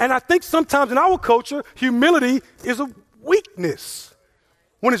 And I think sometimes in our culture, humility is a weakness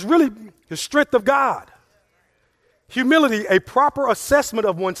when it's really the strength of God. Humility, a proper assessment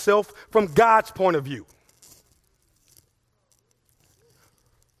of oneself from God's point of view.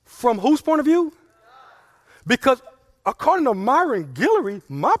 From whose point of view? Because according to Myron Guillory,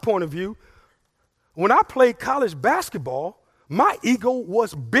 my point of view, when I played college basketball, my ego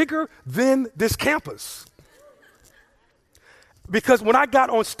was bigger than this campus. Because when I got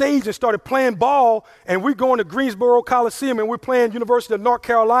on stage and started playing ball, and we're going to Greensboro Coliseum and we're playing University of North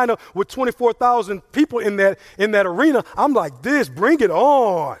Carolina with 24,000 people in that arena, I'm like, this, bring it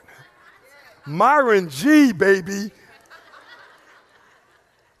on. Myron G, baby.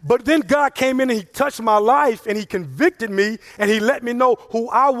 But then God came in and he touched my life and he convicted me and he let me know who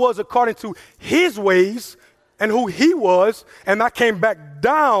I was according to his ways and who he was. And I came back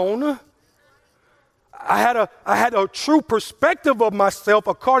down. I had a true perspective of myself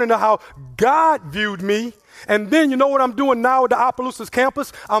according to how God viewed me. And then you know what I'm doing now at the Opelousas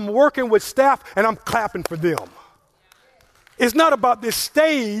campus? I'm working with staff and I'm clapping for them. It's not about this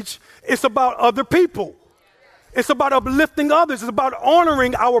stage. It's about other people. It's about uplifting others. It's about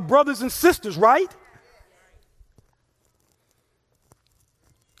honoring our brothers and sisters, right?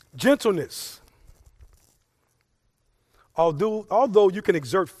 Gentleness. Although you can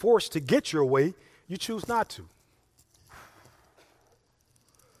exert force to get your way, you choose not to.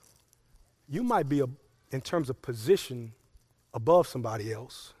 You might be, in terms of position, above somebody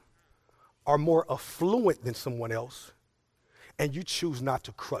else, or more affluent than someone else, and you choose not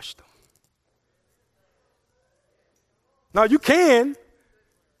to crush them. Now, you can,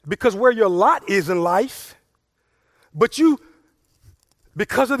 because where your lot is in life, but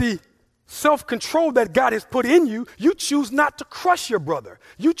because of the self-control that God has put in you, you choose not to crush your brother.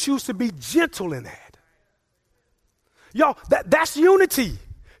 You choose to be gentle in that. Y'all, that's unity,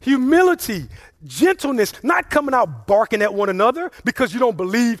 humility, gentleness, not coming out barking at one another because you don't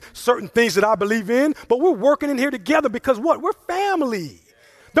believe certain things that I believe in, but we're working in here together because what? We're family.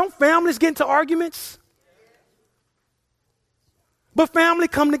 Don't families get into arguments? But family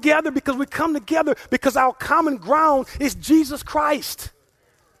come together because we come together because our common ground is Jesus Christ.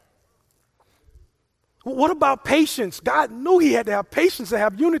 What about patience? God knew he had to have patience to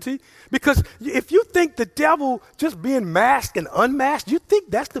have unity, because if you think the devil just being masked and unmasked, you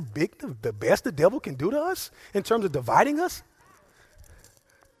think that's the best the devil can do to us in terms of dividing us?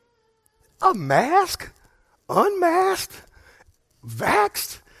 A mask, unmasked,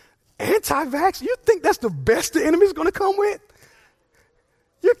 vaxxed, anti-vax, you think that's the best the enemy's going to come with?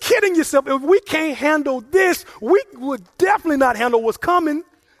 You're kidding yourself. If we can't handle this, we would definitely not handle what's coming.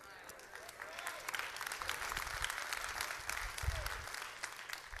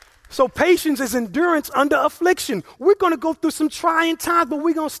 So patience is endurance under affliction. We're going to go through some trying times, but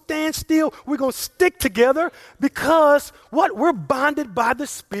we're going to stand still. We're going to stick together because what? We're bonded by the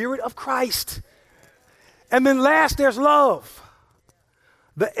Spirit of Christ. And then last, there's love.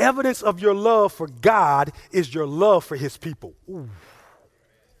 The evidence of your love for God is your love for his people. Ooh.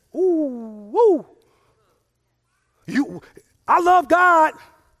 Ooh, woo. I love God.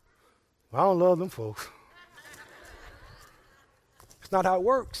 I don't love them folks. It's not how it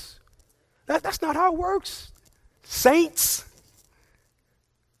works. That's not how it works. Saints.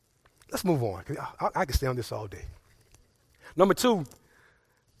 Let's move on. I can stay on this all day. Number 2,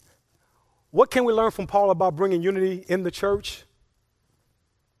 what can we learn from Paul about bringing unity in the church?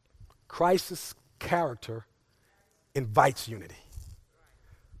 Christ's character invites unity.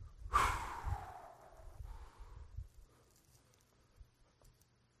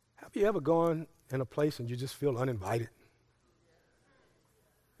 Have you ever gone in a place and you just feel uninvited?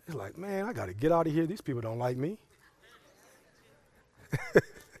 It's like, man, I got to get out of here. These people don't like me.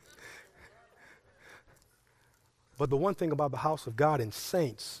 But the one thing about the house of God and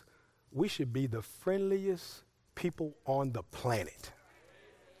saints, we should be the friendliest people on the planet.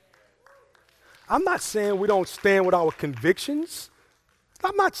 I'm not saying we don't stand with our convictions.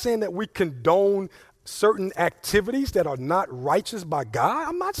 I'm not saying that we condone certain activities that are not righteous by God.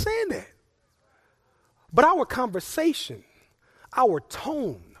 I'm not saying that. But our conversation, our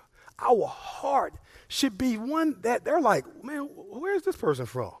tone, our heart should be one that they're like, man, where is this person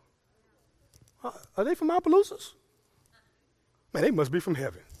from? Are they from Opelousas? Man, they must be from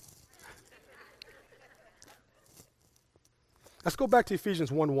heaven. Let's go back to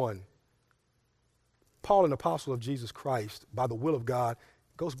Ephesians 1:1. Paul, an apostle of Jesus Christ, by the will of God,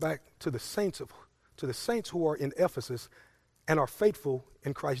 goes back to the saints who are in Ephesus and are faithful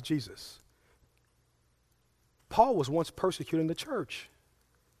in Christ Jesus. Paul was once persecuting the church.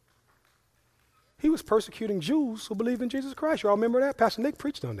 He was persecuting Jews who believed in Jesus Christ. Y'all remember that? Pastor Nick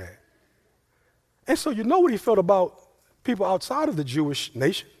preached on that. And so you know what he felt about people outside of the Jewish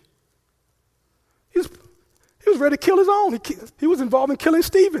nation. He was ready to kill his own. He was involved in killing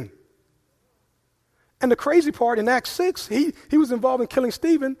Stephen. And the crazy part, in Acts 6, he was involved in killing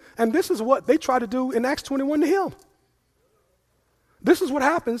Stephen, and this is what they try to do in Acts 21 to him. This is what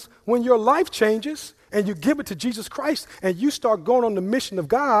happens when your life changes and you give it to Jesus Christ and you start going on the mission of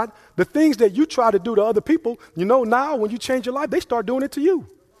God. The things that you try to do to other people, you know, now when you change your life, they start doing it to you.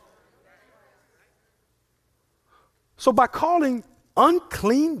 So by calling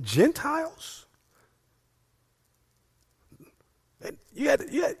unclean Gentiles,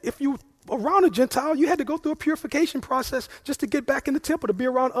 if you around a Gentile, you had to go through a purification process just to get back in the temple to be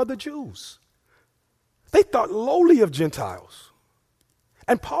around other Jews. They thought lowly of Gentiles.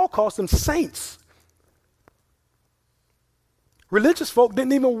 And Paul calls them saints. Religious folk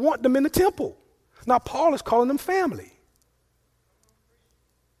didn't even want them in the temple. Now Paul is calling them family.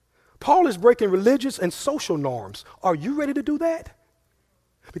 Paul is breaking religious and social norms. Are you ready to do that?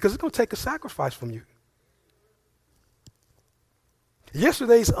 Because it's going to take a sacrifice from you.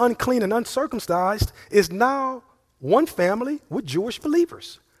 Yesterday's unclean and uncircumcised is now one family with Jewish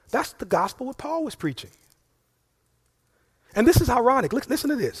believers. That's the gospel what Paul was preaching. And this is ironic. Listen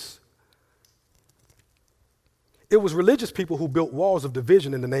to this. It was religious people who built walls of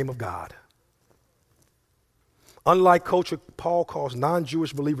division in the name of God. Unlike culture, Paul calls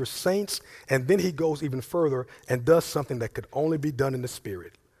non-Jewish believers saints, and then he goes even further and does something that could only be done in the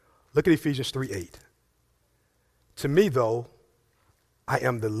Spirit. Look at Ephesians 3:8. To me, though, I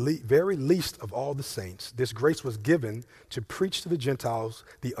am the very least of all the saints. This grace was given to preach to the Gentiles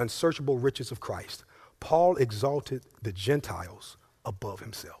the unsearchable riches of Christ. Paul exalted the Gentiles above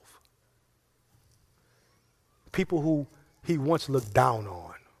himself. People who he once looked down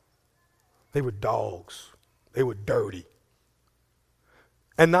on. They were dogs. They were dirty.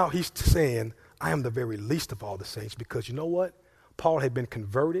 And now he's saying, I am the very least of all the saints, because you know what? Paul had been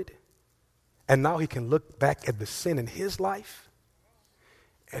converted, and now he can look back at the sin in his life,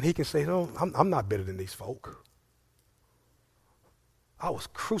 and he can say, no, I'm not better than these folk. I was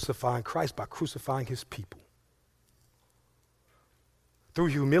crucifying Christ by crucifying his people. Through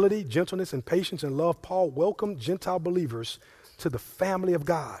humility, gentleness, and patience and love, Paul welcomed Gentile believers to the family of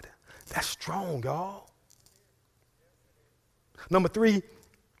God. That's strong, y'all. Number 3,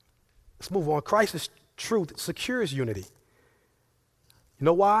 let's move on. Christ's truth secures unity. You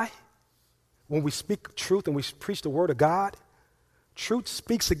know why? When we speak truth and we preach the word of God, truth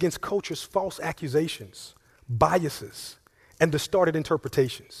speaks against culture's false accusations, biases, and distorted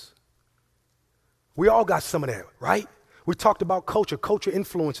interpretations. We all got some of that, right? We talked about culture. Culture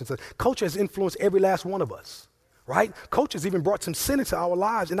influences us. Culture has influenced every last one of us, right? Culture's even brought some sin into our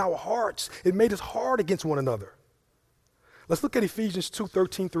lives, in our hearts. It made us hard against one another. Let's look at Ephesians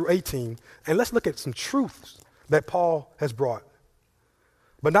 2:13 through 18, and let's look at some truths that Paul has brought.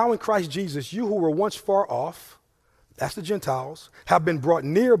 But now in Christ Jesus, you who were once far off, that's the Gentiles, have been brought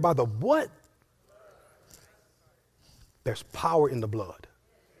near by the what? There's power in the blood.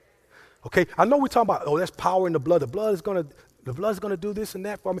 Okay, I know we're talking about, there's power in the blood. The blood is going to do this and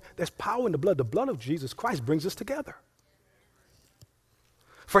that for me. There's power in the blood. The blood of Jesus Christ brings us together.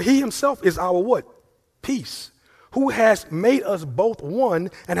 For he himself is our what? Peace, who has made us both one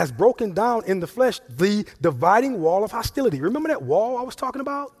and has broken down in the flesh the dividing wall of hostility. Remember that wall I was talking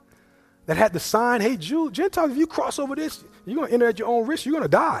about? That had the sign, hey, Gentiles, if you cross over this, you're going to enter at your own risk. You're going to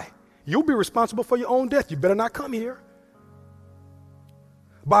die. You'll be responsible for your own death. You better not come here.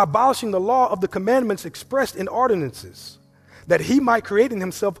 By abolishing the law of the commandments expressed in ordinances, that he might create in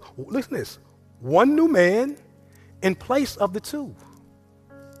himself, listen to this, one new man in place of the two.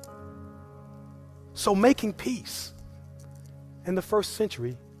 So making peace. In the first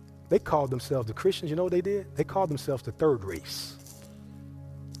century, they called themselves, the Christians, you know what they did? They called themselves the third race.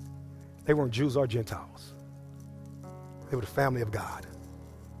 They weren't Jews or Gentiles. They were the family of God.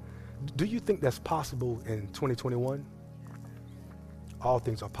 Do you think that's possible in 2021? All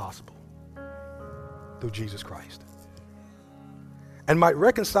things are possible through Jesus Christ. And might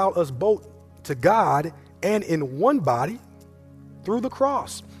reconcile us both to God and in one body through the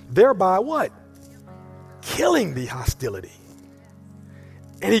cross. Thereby what? Killing the hostility.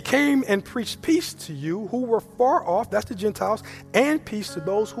 And he came and preached peace to you who were far off, that's the Gentiles, and peace to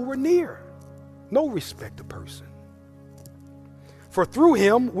those who were near. No respect of person. For through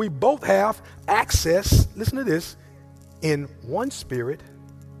him we both have access, listen to this, in one spirit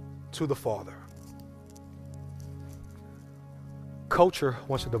to the Father. Culture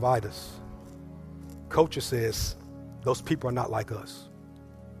wants to divide us. Culture says those people are not like us.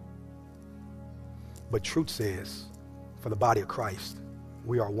 But truth says, for the body of Christ,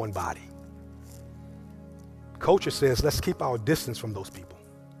 we are one body. Culture says, let's keep our distance from those people.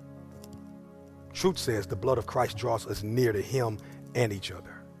 Truth says the blood of Christ draws us near to him and each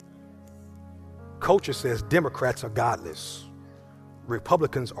other. Culture says Democrats are godless.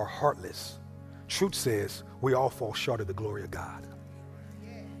 Republicans are heartless. Truth says we all fall short of the glory of God.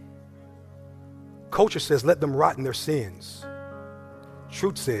 Culture says let them rot in their sins.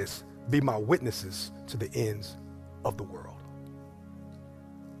 Truth says be my witnesses to the ends of the world.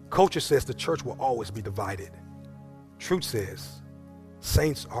 Culture says the church will always be divided. Truth says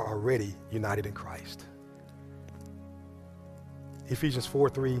saints are already united in Christ. Ephesians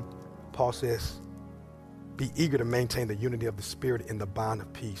 4:3, Paul says, be eager to maintain the unity of the Spirit in the bond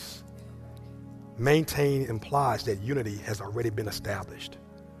of peace. Maintain implies that unity has already been established.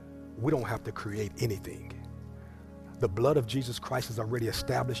 We don't have to create anything. The blood of Jesus Christ has already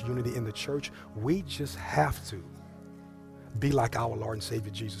established unity in the church. We just have to be like our Lord and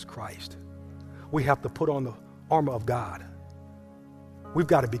Savior Jesus Christ. We have to put on the armor of God. We've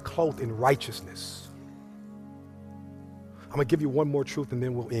got to be clothed in righteousness. I'm going to give you one more truth and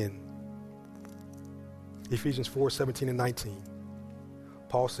then we'll end. Ephesians 4:17 and 19.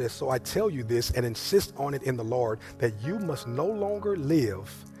 Paul says, so I tell you this and insist on it in the Lord, that you must no longer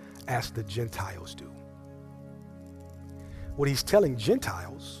live as the Gentiles do. What he's telling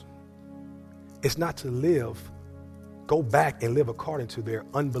Gentiles is not to go back and live according to their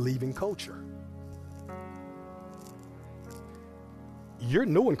unbelieving culture. You're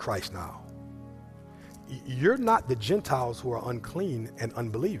new in Christ now. You're not the Gentiles who are unclean and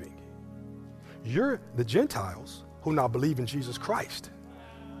unbelieving. You're the Gentiles who now believe in Jesus Christ.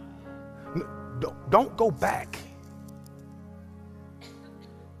 Don't go back.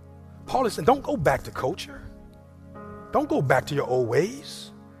 Paul is saying, don't go back to culture. Don't go back to your old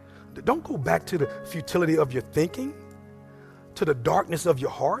ways. Don't go back to the futility of your thinking, to the darkness of your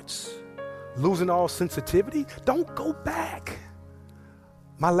hearts, losing all sensitivity. Don't go back.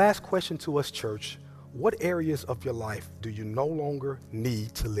 My last question to us, church, what areas of your life do you no longer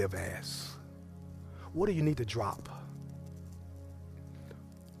need to live as? What do you need to drop?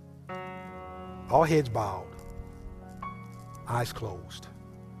 All heads bowed, eyes closed.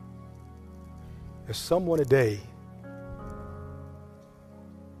 There's someone today,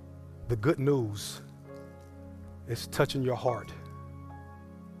 the good news is touching your heart.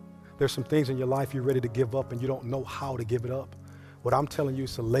 There's some things in your life you're ready to give up and you don't know how to give it up. What I'm telling you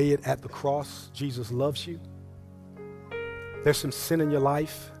is to lay it at the cross. Jesus loves you. There's some sin in your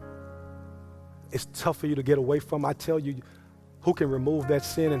life. It's tough for you to get away from. I tell you, who can remove that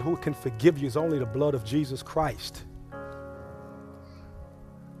sin and who can forgive you is only the blood of Jesus Christ.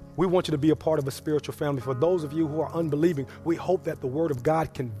 We want you to be a part of a spiritual family. For those of you who are unbelieving, we hope that the Word of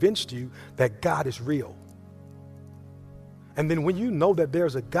God convinced you that God is real. And then when you know that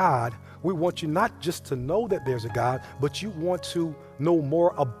there's a God, we want you not just to know that there's a God, but you want to know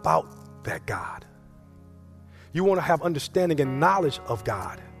more about that God. You want to have understanding and knowledge of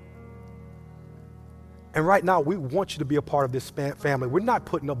God. And right now, we want you to be a part of this family. We're not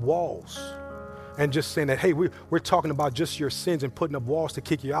putting up walls and just saying that, hey, we're talking about just your sins and putting up walls to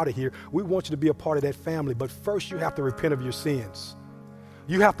kick you out of here. We want you to be a part of that family. But first, you have to repent of your sins.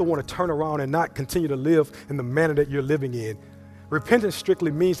 You have to want to turn around and not continue to live in the manner that you're living in. Repentance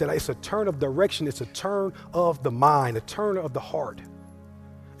strictly means that it's a turn of direction. It's a turn of the mind, a turn of the heart.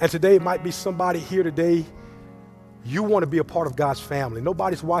 And today, it might be somebody here today. You want to be a part of God's family.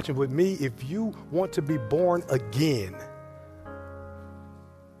 Nobody's watching with me. If you want to be born again,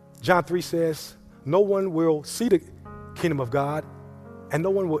 John 3 says, no one will see the kingdom of God and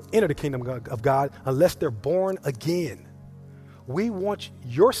no one will enter the kingdom of God unless they're born again. We want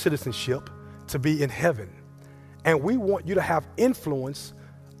your citizenship to be in heaven, and we want you to have influence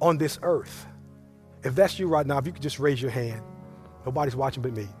on this earth. If that's you right now, if you could just raise your hand. Nobody's watching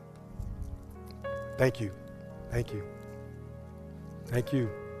but me. Thank you. Thank you. Thank you.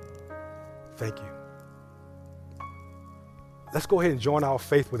 Thank you. Let's go ahead and join our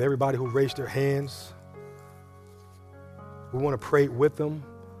faith with everybody who raised their hands. We want to pray with them.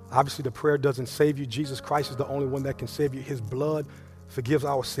 Obviously, the prayer doesn't save you. Jesus Christ is the only one that can save you. His blood forgives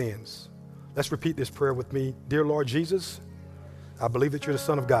our sins. Let's repeat this prayer with me. Dear Lord Jesus, I believe that you're the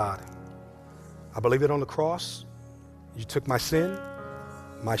Son of God. I believe that on the cross, you took my sin,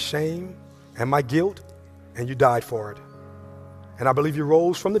 my shame, and my guilt, and you died for it. And I believe you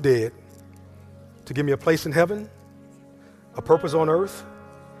rose from the dead to give me a place in heaven, a purpose on earth,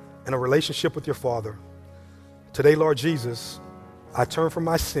 and a relationship with your Father. Today, Lord Jesus, I turn from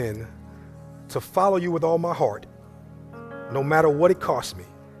my sin to follow you with all my heart, no matter what it costs me.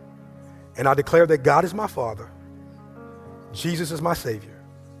 And I declare that God is my Father, Jesus is my Savior,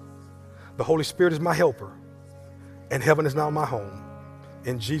 the Holy Spirit is my helper, and heaven is now my home.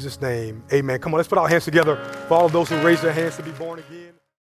 In Jesus' name, amen. Come on, let's put our hands together for all of those who raised their hands to be born again.